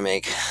so we're going to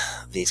make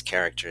these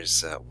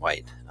characters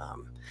white. I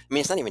mean,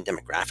 it's not even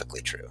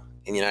demographically true.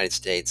 In the United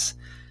States,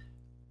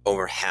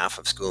 over half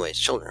of school-age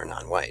children are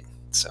non-white.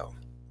 So,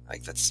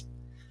 like,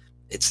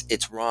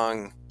 it's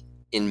wrong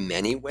in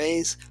many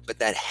ways, but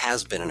that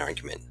has been an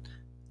argument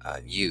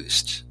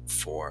used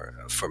for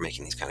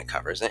making these kind of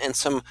covers, and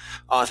some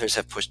authors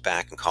have pushed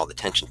back and called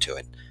attention to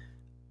it,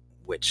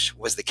 which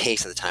was the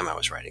case at the time I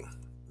was writing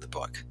the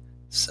book.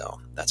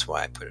 So that's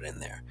why I put it in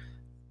there.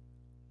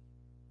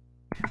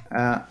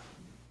 How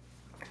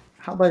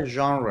about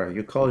genre?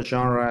 You call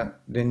genre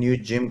the new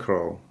Jim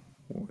Crow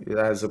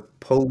as a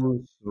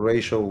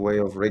post-racial way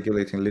of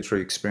regulating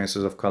literary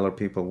experiences of colored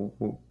people,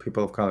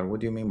 people of color.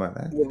 What do you mean by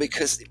that? Well,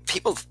 because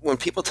when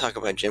people talk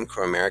about Jim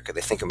Crow America,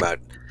 they think about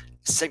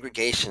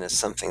segregation as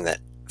something that,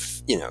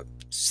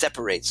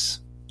 separates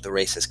the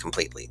races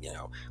completely.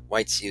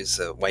 Whites use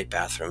a white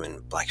bathroom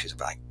and blacks use a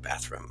black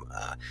bathroom.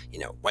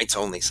 Whites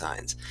only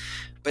signs.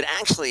 But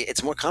actually,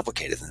 it's more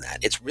complicated than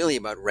that. It's really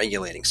about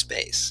regulating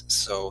space.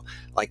 So,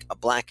 like, a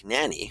black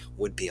nanny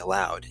would be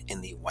allowed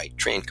in the white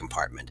train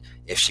compartment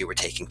if she were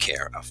taking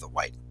care of the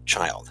white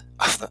child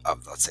of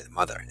let's say, the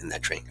mother in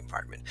that train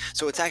compartment.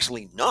 So it's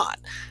actually not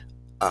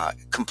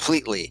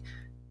completely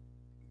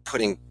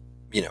putting,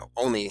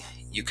 only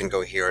you can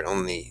go here and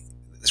only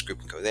this group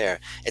can go there.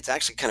 It's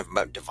actually kind of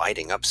about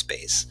dividing up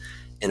space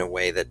in a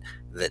way that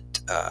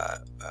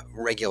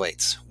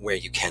regulates where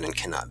you can and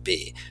cannot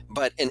be,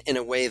 but in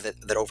a way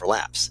that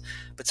overlaps.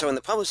 But so in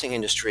the publishing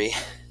industry,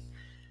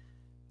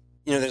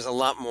 there's a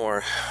lot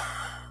more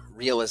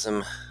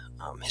realism,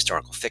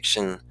 historical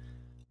fiction,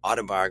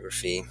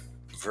 autobiography,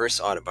 verse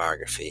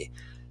autobiography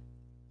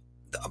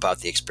about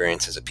the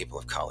experiences of people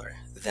of color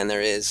than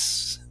there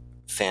is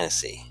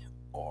fantasy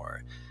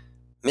or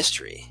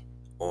mystery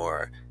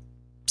or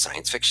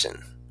science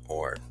fiction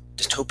or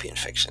dystopian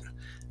fiction.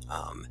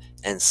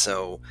 And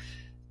so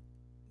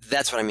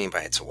that's what I mean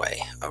by it's a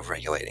way of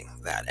regulating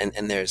that.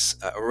 And there's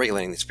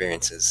regulating the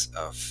experiences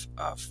of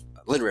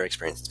literary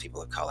experiences of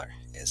people of color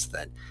is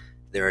that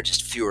there are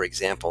just fewer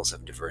examples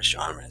of diverse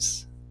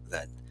genres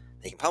that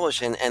they can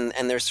publish in. And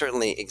there's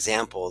certainly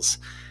examples,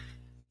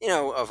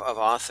 of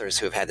authors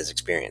who have had this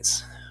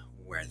experience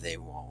where they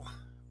will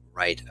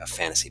write a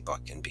fantasy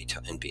book and be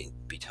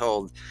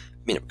told,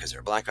 because they're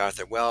a black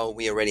author, well,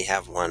 we already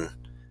have one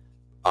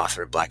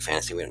author of black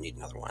fantasy, we don't need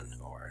another one.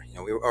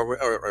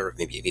 Or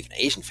maybe even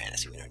Asian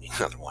fantasy, we don't need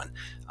another one.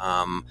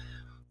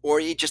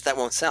 Or that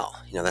won't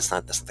sell. That's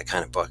not the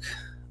kind of book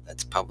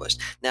that's published.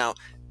 Now,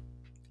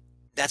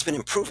 that's been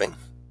improving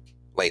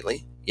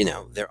lately.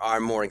 There are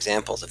more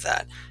examples of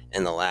that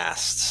in the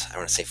last, I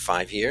want to say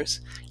 5 years.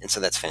 And so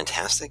that's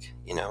fantastic.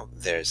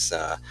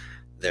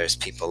 There's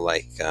people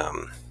like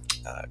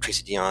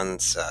Tracy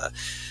Dion's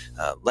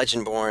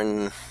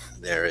Legendborn.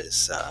 There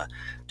is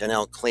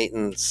Donnell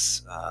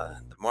Clayton's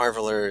The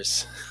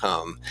Marvelers.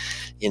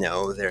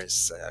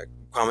 There's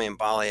Kwame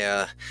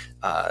Mbalia.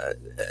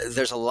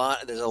 There's a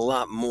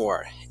lot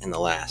more in the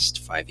last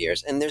 5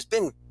 years, and there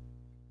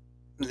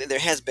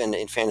has been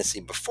in fantasy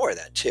before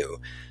that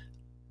too,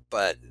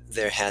 but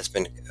there has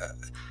been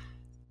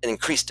an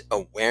increased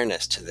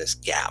awareness to this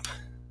gap,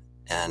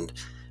 and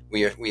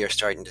we are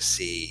starting to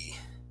see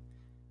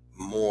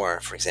more,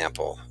 for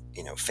example,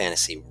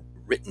 fantasy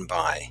written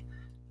by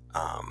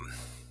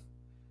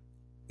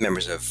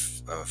members of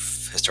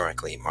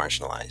historically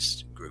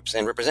marginalized groups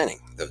and representing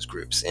those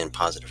groups in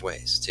positive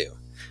ways too.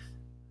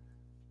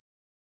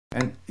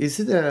 And is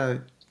it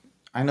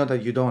I know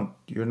that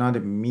you're not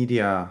a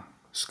media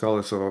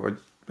scholar, so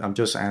I'm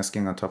just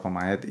asking on top of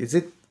my head, is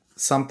it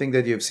something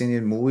that you've seen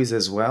in movies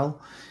as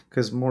well?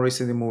 Because more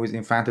recently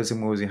in fantasy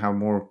movies, you have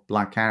more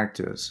black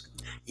characters.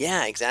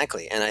 Yeah,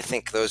 exactly. And I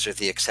think those are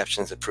the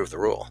exceptions that prove the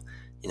rule.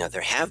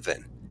 There have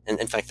been, and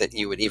in fact, that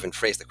you would even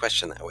phrase the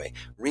question that way.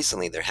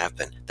 Recently, there have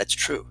been. That's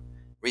true.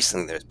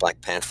 Recently, there's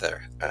Black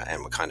Panther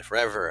and Wakanda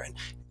Forever and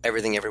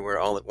Everything Everywhere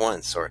All at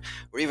Once, or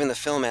even the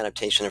film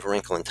adaptation of A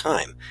Wrinkle in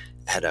Time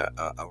had a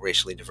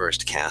racially diverse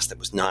cast that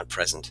was not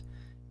present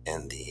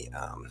in the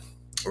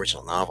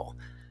original novel.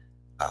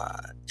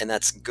 And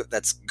that's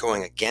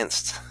going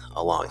against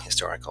a long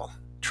historical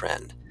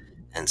trend.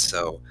 And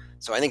so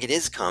I think it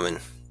is common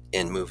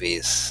in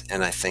movies,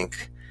 and I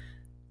think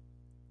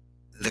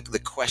the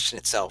question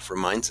itself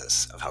reminds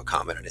us of how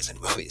common it is in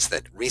movies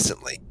that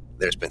recently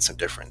there's been some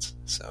difference.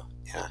 So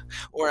yeah,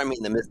 or I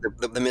mean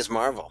the Ms.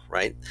 Marvel,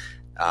 right?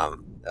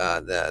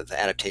 The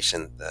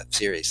adaptation, the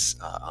series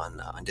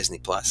on Disney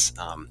Plus.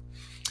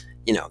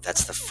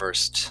 That's the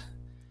first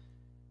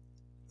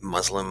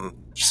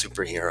Muslim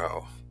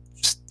superhero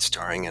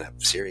starring in a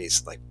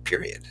series, like,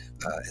 period,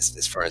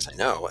 as far as I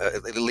know,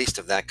 at least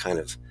of that kind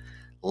of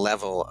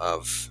level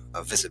of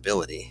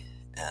visibility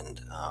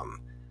and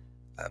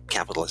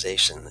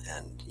capitalization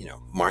and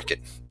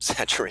market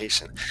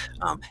saturation,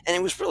 and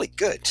it was really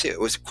good too. It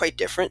was quite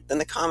different than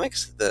the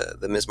comics,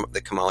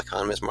 the Kamala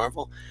Khan Ms.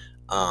 Marvel,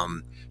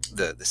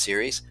 the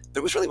series, but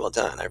it was really well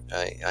done.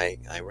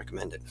 I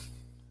recommend it.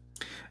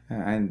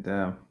 And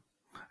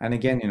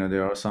again,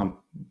 there are some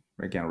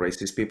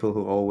racist people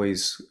who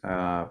always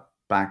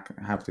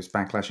have this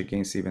backlash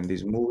against even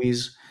these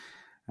movies,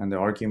 and the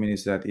argument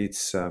is that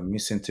it's a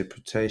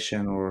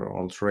misinterpretation or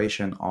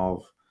alteration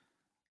of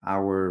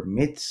our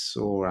myths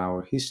or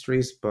our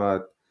histories.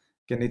 But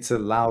again, it's a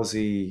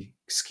lousy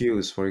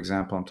excuse. For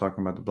example, I'm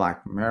talking about the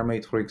Black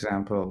Mermaid, for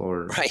example,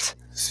 or Right.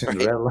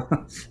 Cinderella.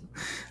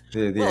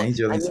 the Well,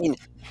 angel I is, mean,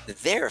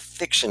 they're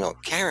fictional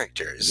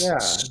characters, yeah,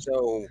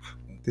 so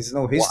there's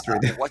no history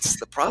there. what's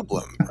the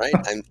problem, right?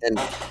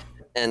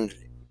 And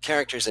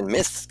characters in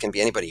myths can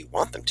be anybody you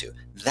want them to.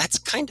 That's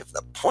kind of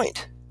the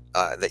point,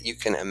 that you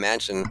can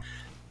imagine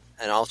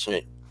an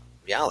alternate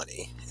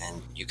reality,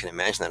 and you can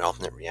imagine that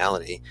alternate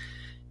reality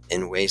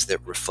in ways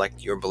that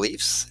reflect your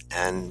beliefs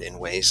and in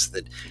ways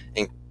that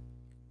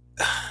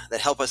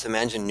help us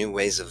imagine new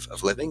ways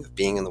of living, of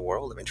being in the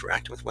world, of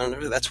interacting with one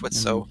another. That's what's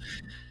so.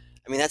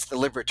 I mean, that's the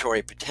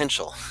liberatory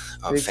potential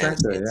of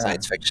fantasy and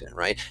science fiction,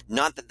 right?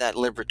 Not that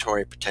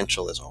liberatory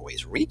potential is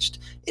always reached.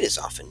 It is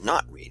often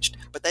not reached,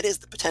 but that is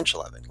the potential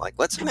of it. Like,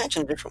 let's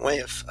imagine a different way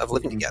of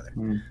living together.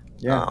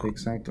 Yeah,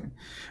 exactly.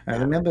 I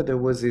remember there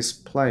was this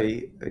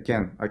play,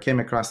 again, I came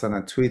across that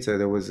on Twitter.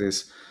 There was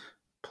this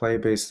play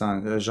based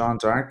on Jeanne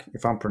d'Arc,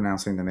 if I'm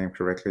pronouncing the name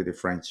correctly, the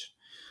French.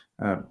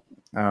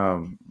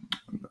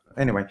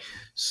 Anyway,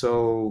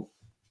 so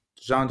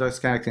Jeanne d'Arc's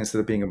character, instead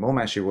of being a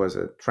woman, she was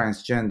a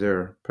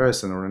transgender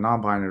person or a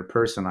non-binary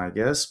person, I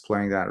guess,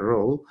 playing that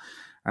role.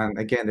 And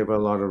again, there were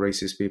a lot of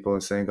racist people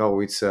saying, oh,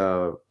 it's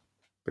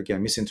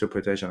again,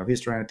 misinterpretation of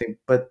history and everything.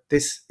 But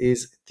this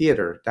is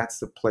theater. That's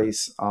the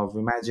place of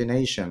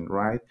imagination,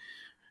 right?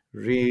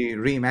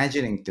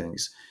 Reimagining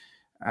things.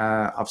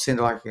 I've seen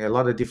like a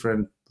lot of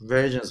different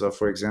versions of,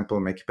 for example,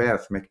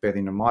 Macbeth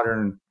in a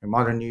modern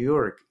New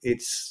York.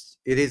 It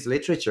is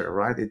literature,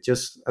 right? It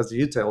just, as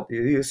you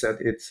said,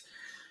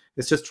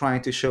 it's just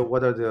trying to show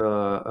what are the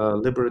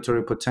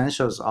liberatory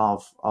potentials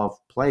of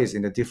plays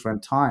in a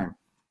different time.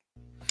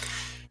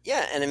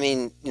 Yeah, and I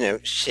mean,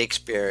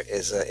 Shakespeare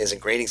is a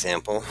great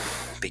example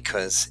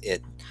because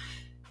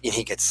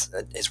he gets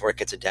his work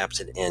gets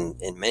adapted in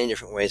many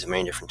different ways, in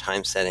many different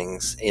time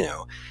settings.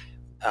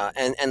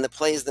 And the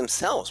plays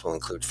themselves will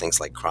include things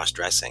like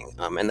cross-dressing,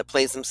 and the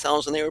plays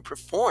themselves, when they were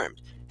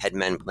performed, had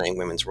men playing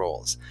women's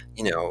roles.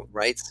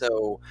 Right?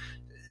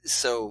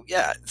 So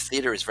yeah,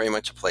 theater is very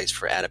much a place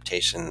for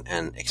adaptation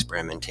and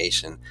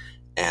experimentation,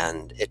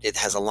 and it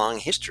has a long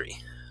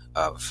history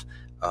of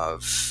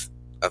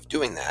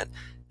doing that,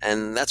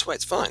 and that's why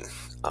it's fun.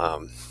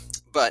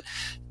 But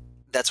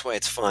that's why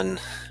it's fun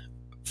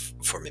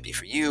for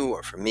you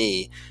or for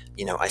me.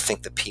 I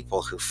think the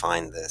people who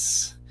find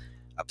this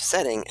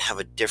upsetting have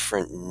a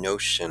different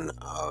notion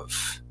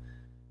of,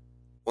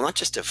 well, not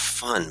just of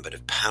fun, but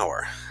of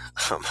power.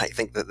 I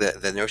think that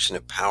the notion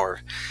of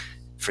power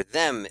for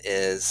them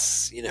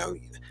is,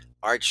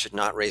 art should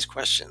not raise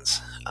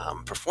questions.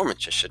 Performance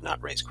just should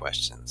not raise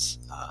questions.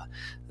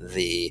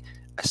 The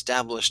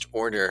established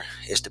order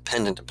is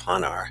dependent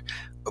upon our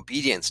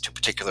obedience to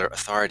particular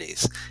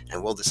authorities,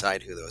 and we'll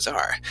decide who those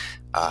are.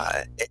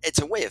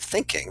 It's a way of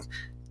thinking,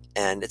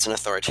 and it's an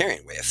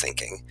authoritarian way of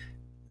thinking.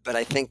 But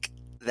I think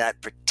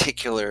that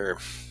particular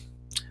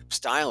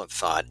style of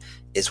thought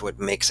is what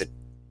makes it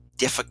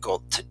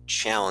difficult to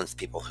challenge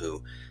people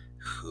who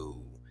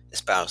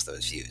espouse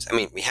those views. I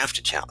mean, we have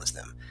to challenge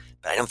them,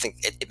 but I don't think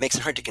it makes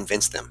it hard to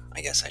convince them,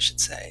 I guess I should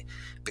say,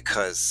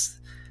 because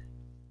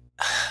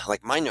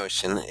like my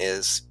notion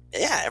is,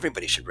 yeah,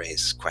 everybody should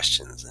raise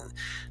questions, and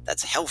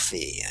that's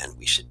healthy, and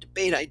we should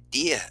debate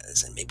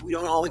ideas, and maybe we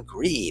don't all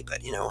agree,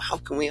 but how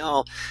can we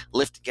all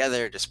live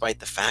together despite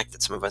the fact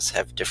that some of us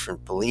have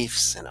different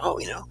beliefs? And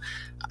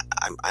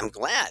I'm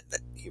glad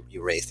that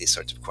you raise these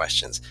sorts of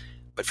questions.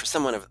 But for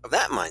someone of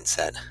that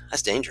mindset,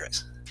 that's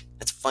dangerous.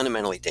 That's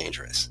fundamentally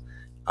dangerous.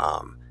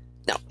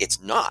 Now,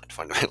 it's not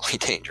fundamentally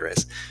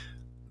dangerous,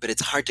 but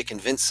it's hard to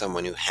convince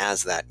someone who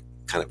has that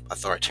kind of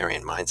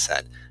authoritarian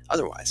mindset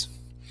otherwise.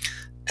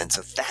 And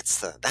so that's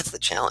the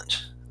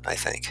challenge, I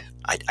think.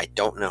 I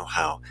don't know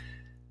how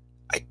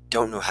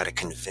to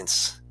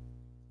convince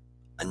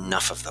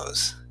enough of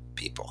those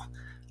people.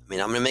 I mean,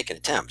 I'm going to make an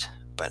attempt,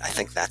 but I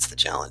think that's the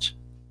challenge.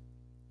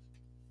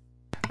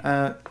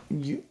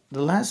 The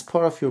last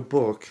part of your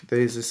book, there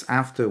is this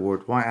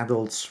afterword: why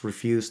adults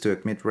refuse to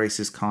admit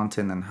racist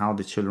content and how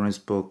the children's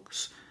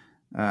books,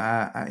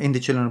 in the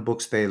children's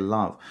books they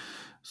love.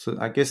 So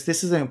I guess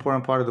this is an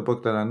important part of the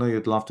book that I know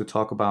you'd love to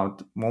talk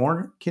about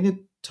more. Can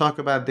you talk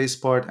about this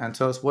part and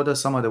tell us what are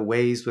some of the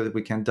ways that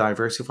we can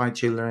diversify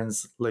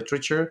children's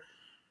literature?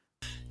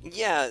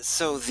 Yeah,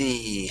 so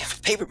the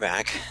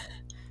paperback,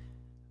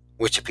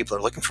 which if people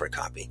are looking for a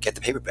copy, get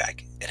the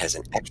paperback. It has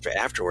an extra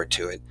afterword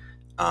to it.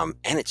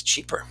 And it's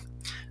cheaper.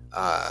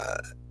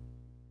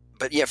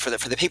 But yeah, for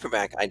the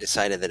paperback, I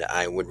decided that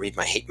I would read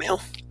my hate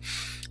mail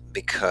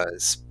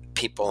because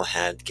people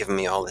had given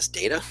me all this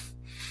data.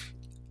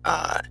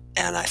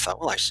 And I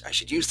thought, well, I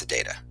should use the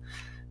data.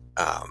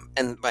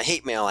 And by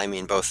hate mail, I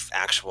mean both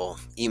actual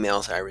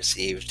emails I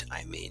received.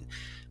 I mean,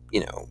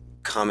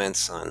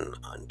 comments on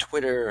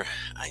Twitter.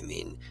 I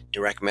mean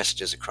direct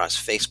messages across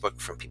Facebook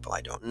from people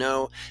I don't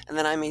know. And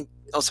then I mean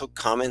also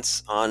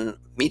comments on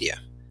media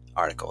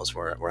articles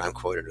where I'm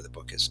quoted or the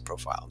book is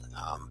profiled.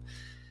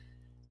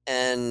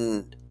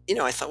 And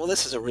I thought, well,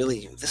 this is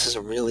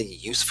a really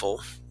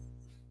useful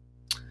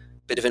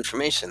bit of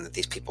information that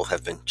these people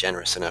have been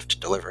generous enough to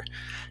deliver.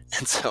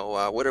 And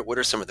so what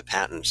are some of the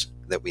patterns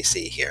that we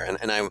see here?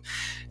 And I'm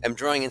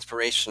drawing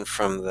inspiration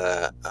from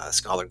the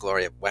scholar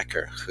Gloria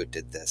Wecker, who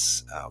did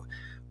this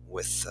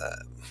with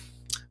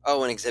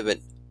an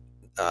exhibit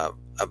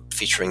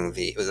featuring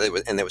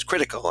and that was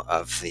critical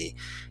of the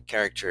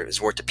character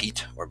Zwarte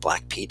Piet, or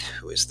Black Pete,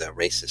 who is the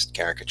racist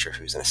caricature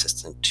who's an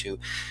assistant to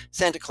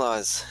Santa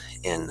Claus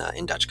in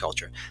Dutch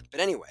culture. But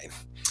anyway,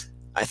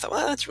 I thought,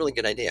 well, that's a really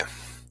good idea.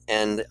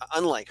 And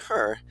unlike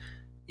her,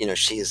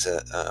 she's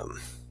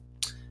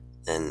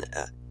an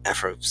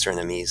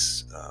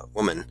Afro-Surinamese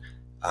woman.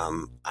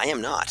 I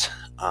am not.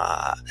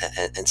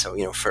 And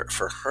so,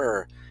 for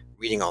her,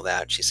 reading all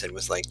that, she said,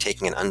 was like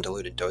taking an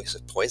undiluted dose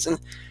of poison.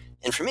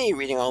 And for me,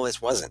 reading all this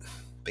wasn't,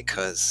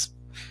 because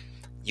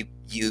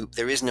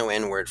there is no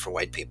N-word for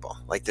white people.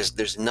 Like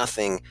there's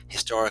nothing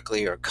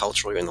historically or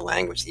culturally or in the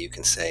language that you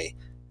can say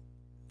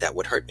that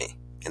would hurt me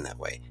in that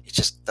way. It's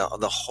just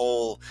the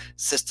whole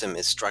system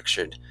is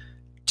structured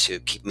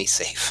to keep me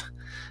safe.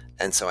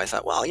 And so I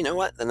thought, well, you know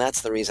what? Then that's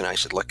the reason I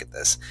should look at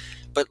this.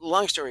 But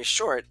long story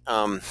short,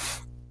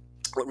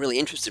 what really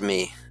interested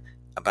me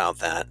about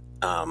that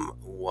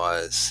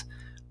was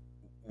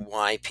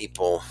why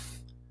people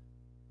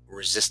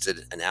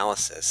resisted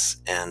analysis.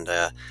 And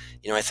I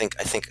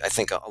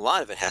think a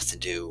lot of it has to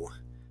do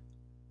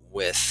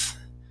with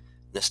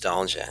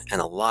nostalgia,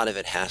 and a lot of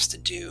it has to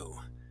do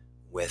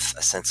with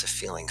a sense of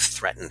feeling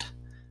threatened,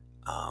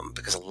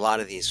 because a lot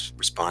of these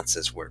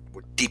responses were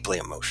deeply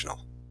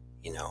emotional.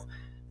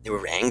 They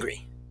were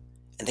angry,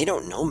 and they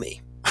don't know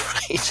me,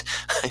 right?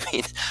 I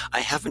mean, I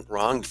haven't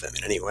wronged them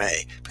in any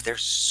way, but they're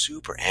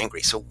super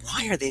angry. So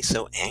why are they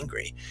so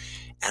angry?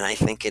 And I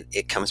think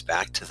it comes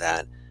back to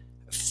that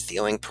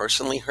feeling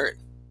personally hurt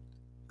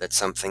that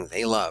something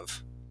they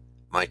love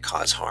might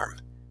cause harm,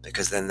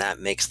 because then that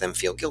makes them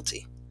feel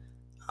guilty.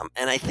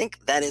 And I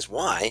think that is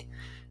why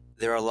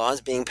there are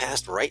laws being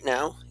passed right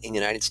now in the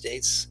United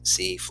States,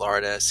 see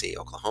Florida, see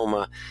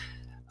Oklahoma,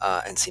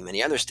 and see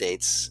many other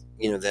states,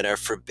 that are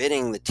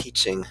forbidding the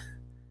teaching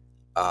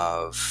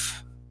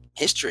of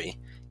history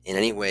in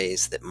any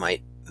ways that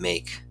might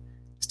make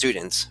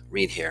students,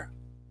 read here,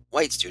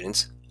 white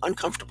students,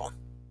 uncomfortable.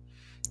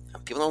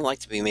 People don't like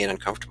to be made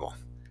uncomfortable.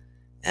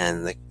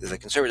 And the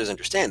conservatives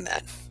understand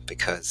that,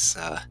 because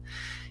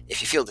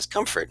if you feel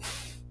discomfort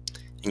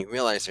and you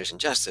realize there's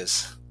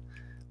injustice,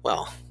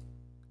 well,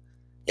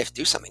 you have to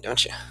do something,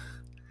 don't you?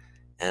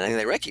 And I think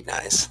they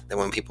recognize that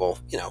when people,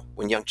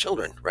 when young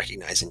children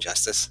recognize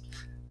injustice,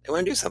 they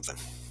want to do something.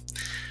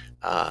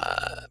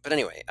 But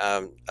anyway,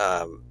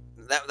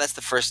 that's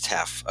the first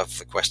half of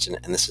the question,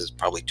 and this is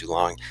probably too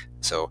long.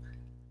 So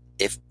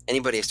if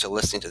anybody is still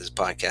listening to this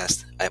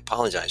podcast, I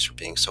apologize for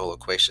being so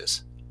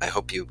loquacious. I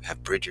hope you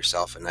have brewed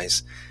yourself a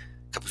nice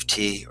cup of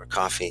tea or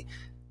coffee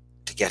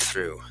to get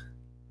through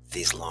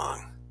these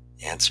long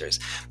answers.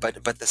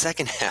 But the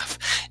second half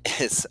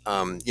is,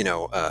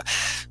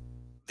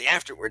 the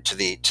afterword to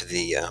the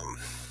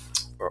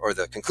or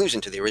the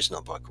conclusion to the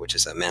original book, which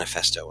is a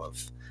manifesto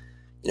of,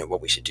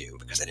 what we should do,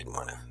 because I didn't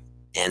want to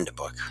end a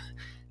book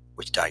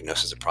which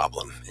diagnoses a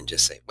problem and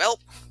just say, well,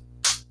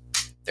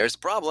 there's a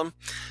problem.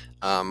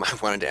 I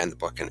wanted to end the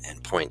book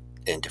and point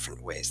in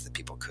different ways that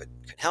people could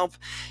help.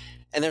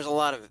 And there's a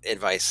lot of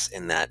advice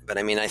in that. But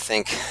I mean, I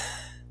think,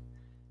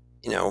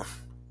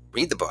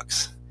 read the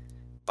books,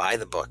 buy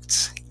the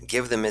books,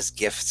 give them as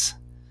gifts.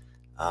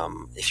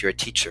 If you're a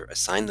teacher,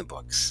 assign the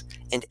books.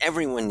 And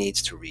everyone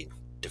needs to read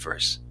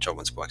diverse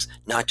children's books,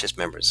 not just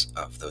members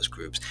of those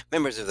groups.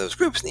 Members of those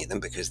groups need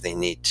them because they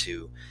need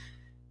to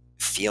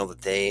feel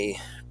that they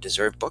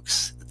deserve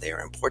books, that they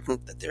are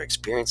important, that their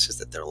experiences,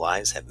 that their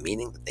lives have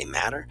meaning, that they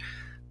matter,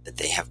 that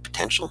they have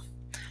potential.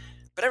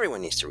 But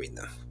everyone needs to read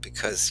them,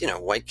 because,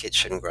 white kids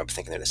shouldn't grow up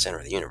thinking they're the center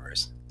of the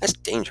universe. That's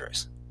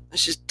dangerous.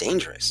 That's just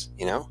dangerous,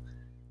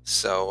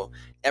 So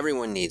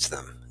everyone needs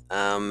them.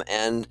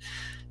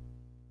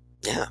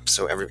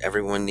 So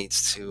everyone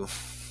needs to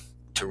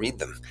read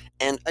them.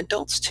 And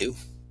adults too,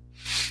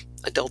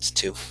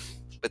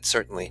 but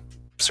certainly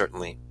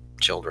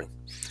children.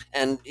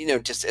 And,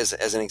 just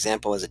as an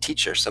example, as a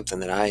teacher, something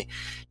that I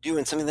do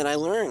and something that I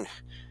learned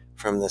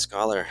from the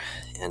scholar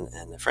and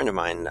a friend of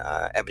mine,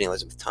 Ebony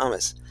Elizabeth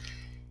Thomas,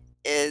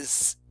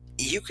 is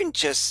you can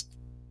just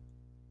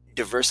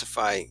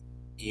diversify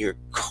your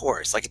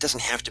course. Like, it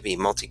doesn't have to be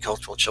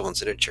multicultural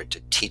children's literature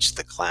to teach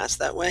the class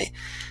that way.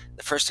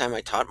 The first time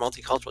I taught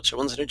multicultural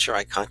children's literature,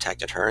 I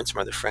contacted her and some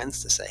other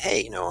friends to say,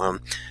 hey,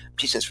 I'm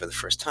teaching this for the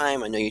first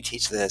time. I know you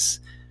teach this.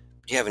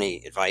 Do you have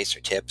any advice or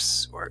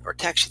tips or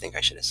texts you think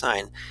I should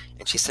assign?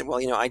 And she said, well,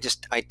 I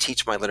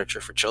teach my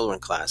literature for children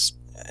class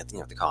at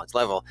the college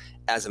level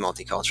as a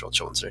multicultural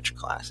children's literature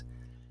class.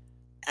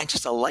 And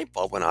just a light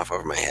bulb went off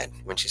over my head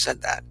when she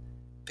said that,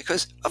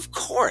 because, of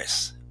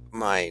course,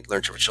 my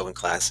Literature for Children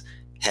class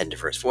had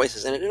diverse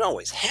voices, and it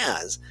always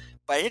has,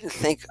 but I didn't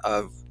think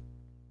of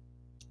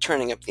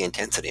turning up the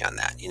intensity on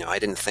that. I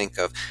didn't think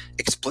of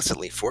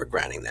explicitly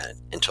foregrounding that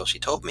until she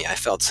told me. I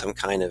felt some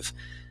kind of,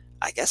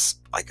 I guess,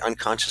 like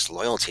unconscious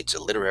loyalty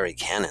to literary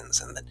canons,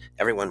 and that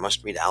everyone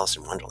must read Alice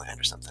in Wonderland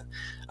or something,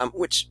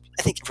 which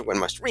I think everyone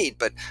must read,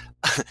 but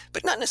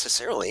not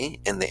necessarily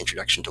in the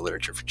Introduction to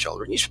Literature for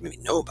Children. You should maybe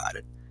know about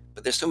it,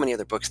 but there's so many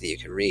other books that you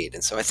could read.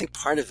 And so I think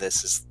part of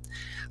this is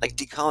like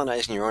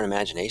decolonizing your own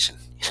imagination,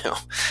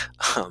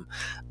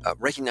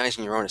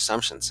 recognizing your own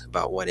assumptions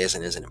about what is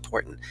and isn't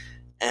important.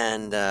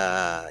 And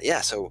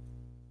so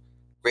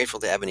grateful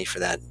to Ebony for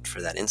that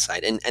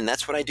insight. And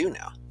that's what I do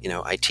now.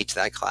 I teach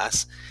that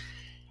class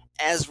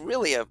as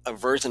really a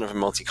version of a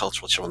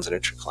multicultural children's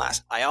literature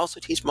class. I also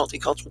teach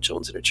multicultural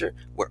children's literature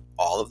where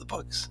all of the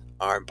books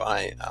are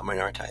by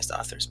minoritized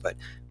authors. But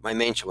my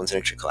main children's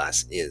literature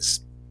class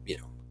is,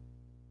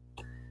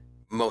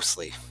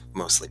 mostly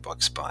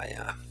books by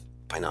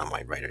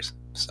non-white writers.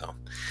 So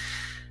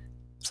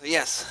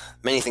yes,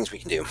 many things we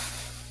can do.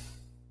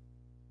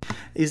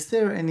 Is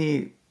there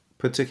any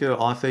particular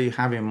author you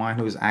have in mind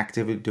who is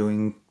actively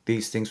doing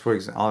these things? For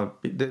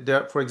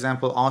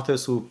example,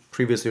 authors who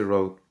previously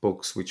wrote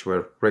books which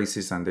were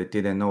racist and they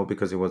didn't know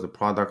because it was a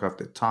product of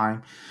the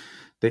time.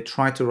 They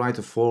tried to write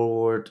a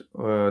foreword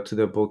to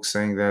the book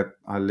saying that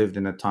I lived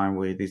in a time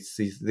where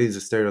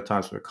these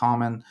stereotypes were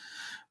common.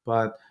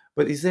 But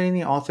is there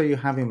any author you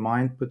have in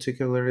mind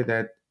particularly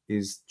that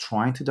is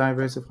trying to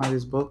diversify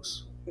these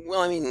books?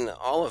 Well, I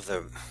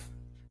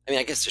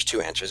guess there's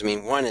two answers.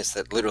 One is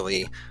that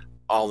literally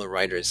all the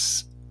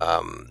writers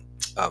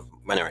of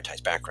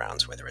minoritized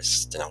backgrounds, whether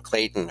it's Donnell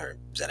Clayton or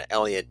Zetta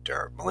Elliott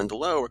or Melinda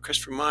Lowe or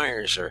Christopher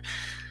Myers or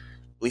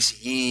Lisa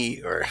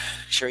Yee or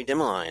Sherry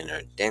Dimmeline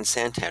or Dan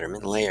Santat or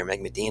Min Lay or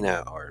Meg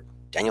Medina or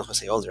Daniel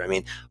Jose Older.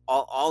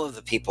 All of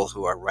the people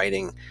who are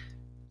writing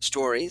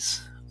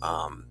stories,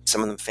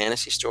 some of them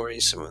fantasy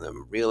stories, some of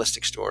them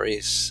realistic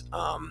stories,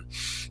 some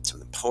of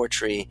them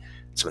poetry,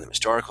 some of them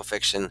historical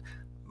fiction,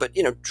 but,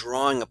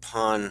 drawing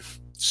upon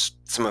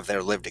some of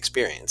their lived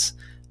experience,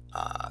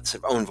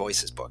 sort of own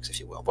voices books, if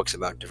you will, books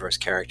about diverse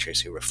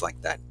characters who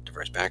reflect that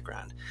diverse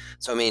background.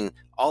 So,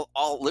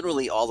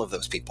 literally all of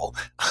those people.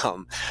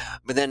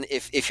 But then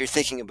if you're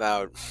thinking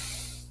about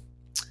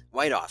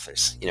white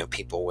authors,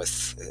 people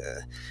with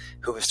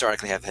who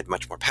historically have had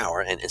much more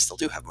power and still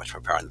do have much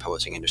more power in the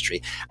publishing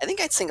industry, I think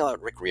I'd single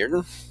out Rick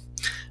Riordan,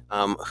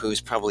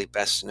 who's probably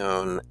best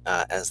known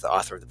as the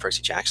author of the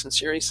Percy Jackson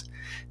series.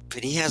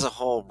 But he has a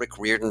whole Rick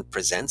Riordan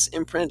Presents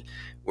imprint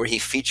where he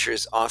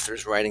features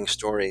authors writing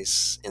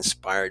stories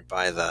inspired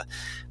by the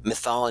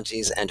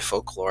mythologies and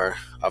folklore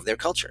of their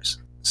cultures.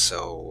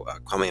 So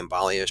Kwame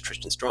Mbalia's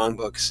Tristan Strong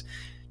books,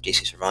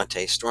 J.C.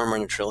 Cervantes'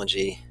 Stormrunner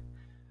trilogy,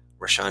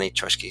 Roshani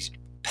Chokski's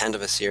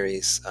Pandava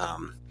series.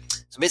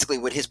 So basically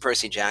what his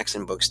Percy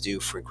Jackson books do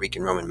for Greek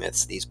and Roman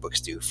myths, these books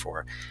do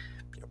for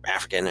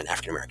African and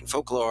African-American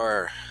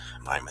folklore,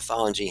 Mayan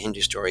mythology,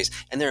 Hindu stories,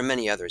 and there are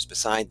many others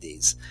beside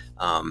these.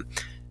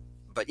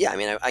 But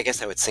yeah, I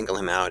guess I would single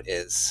him out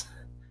as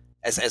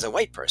a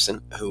white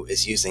person who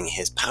is using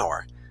his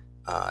power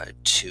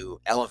to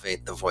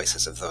elevate the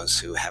voices of those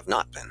who have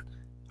not been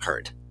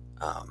heard.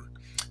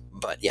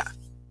 But yeah,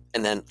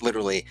 and then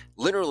literally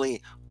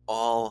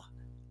all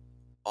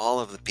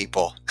of the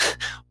people,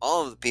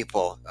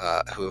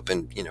 who have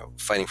been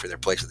fighting for their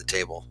place at the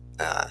table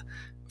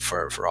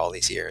for all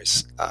these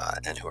years,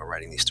 and who are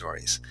writing these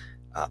stories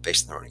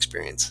based on their own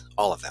experience,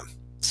 all of them.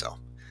 So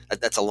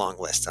that's a long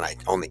list, and I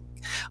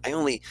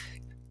only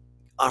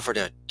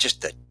offered just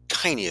the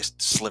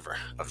tiniest sliver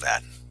of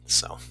that.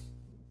 So,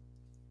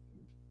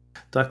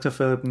 Dr.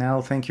 Philip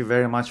Nell, thank you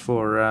very much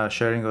for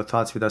sharing your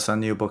thoughts with us on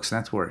New Books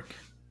Network.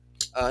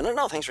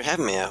 No, thanks for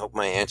having me. I hope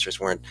my answers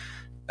weren't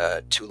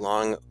too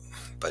long,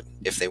 but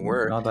if they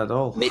were, not at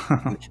all.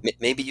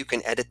 Maybe you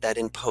can edit that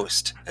in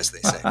post, as they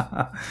say.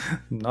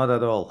 Not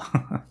at all.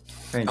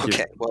 Thank you.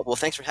 Okay. Well,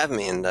 thanks for having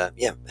me, and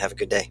have a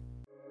good day.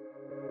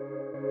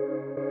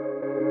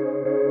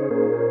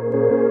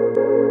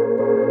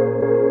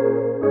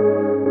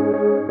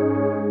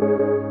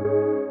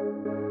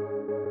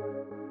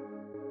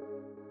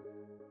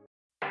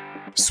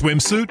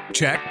 Swimsuit?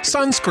 Check.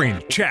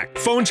 Sunscreen? Check.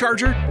 Phone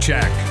charger?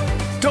 Check.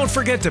 Don't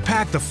forget to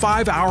pack the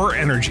 5-Hour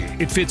Energy.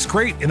 It fits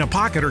great in a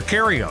pocket or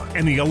carry-on,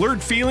 and the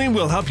alert feeling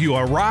will help you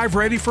arrive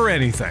ready for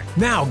anything.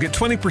 Now get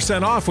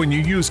 20% off when you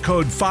use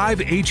code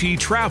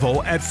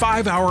 5HETRAVEL at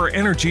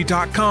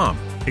 5hourenergy.com.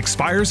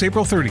 Expires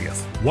April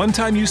 30th.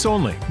 One-time use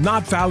only.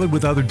 Not valid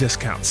with other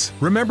discounts.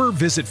 Remember,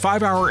 visit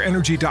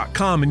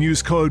 5hourenergy.com and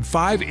use code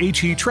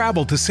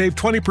 5HETRAVEL to save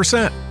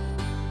 20%.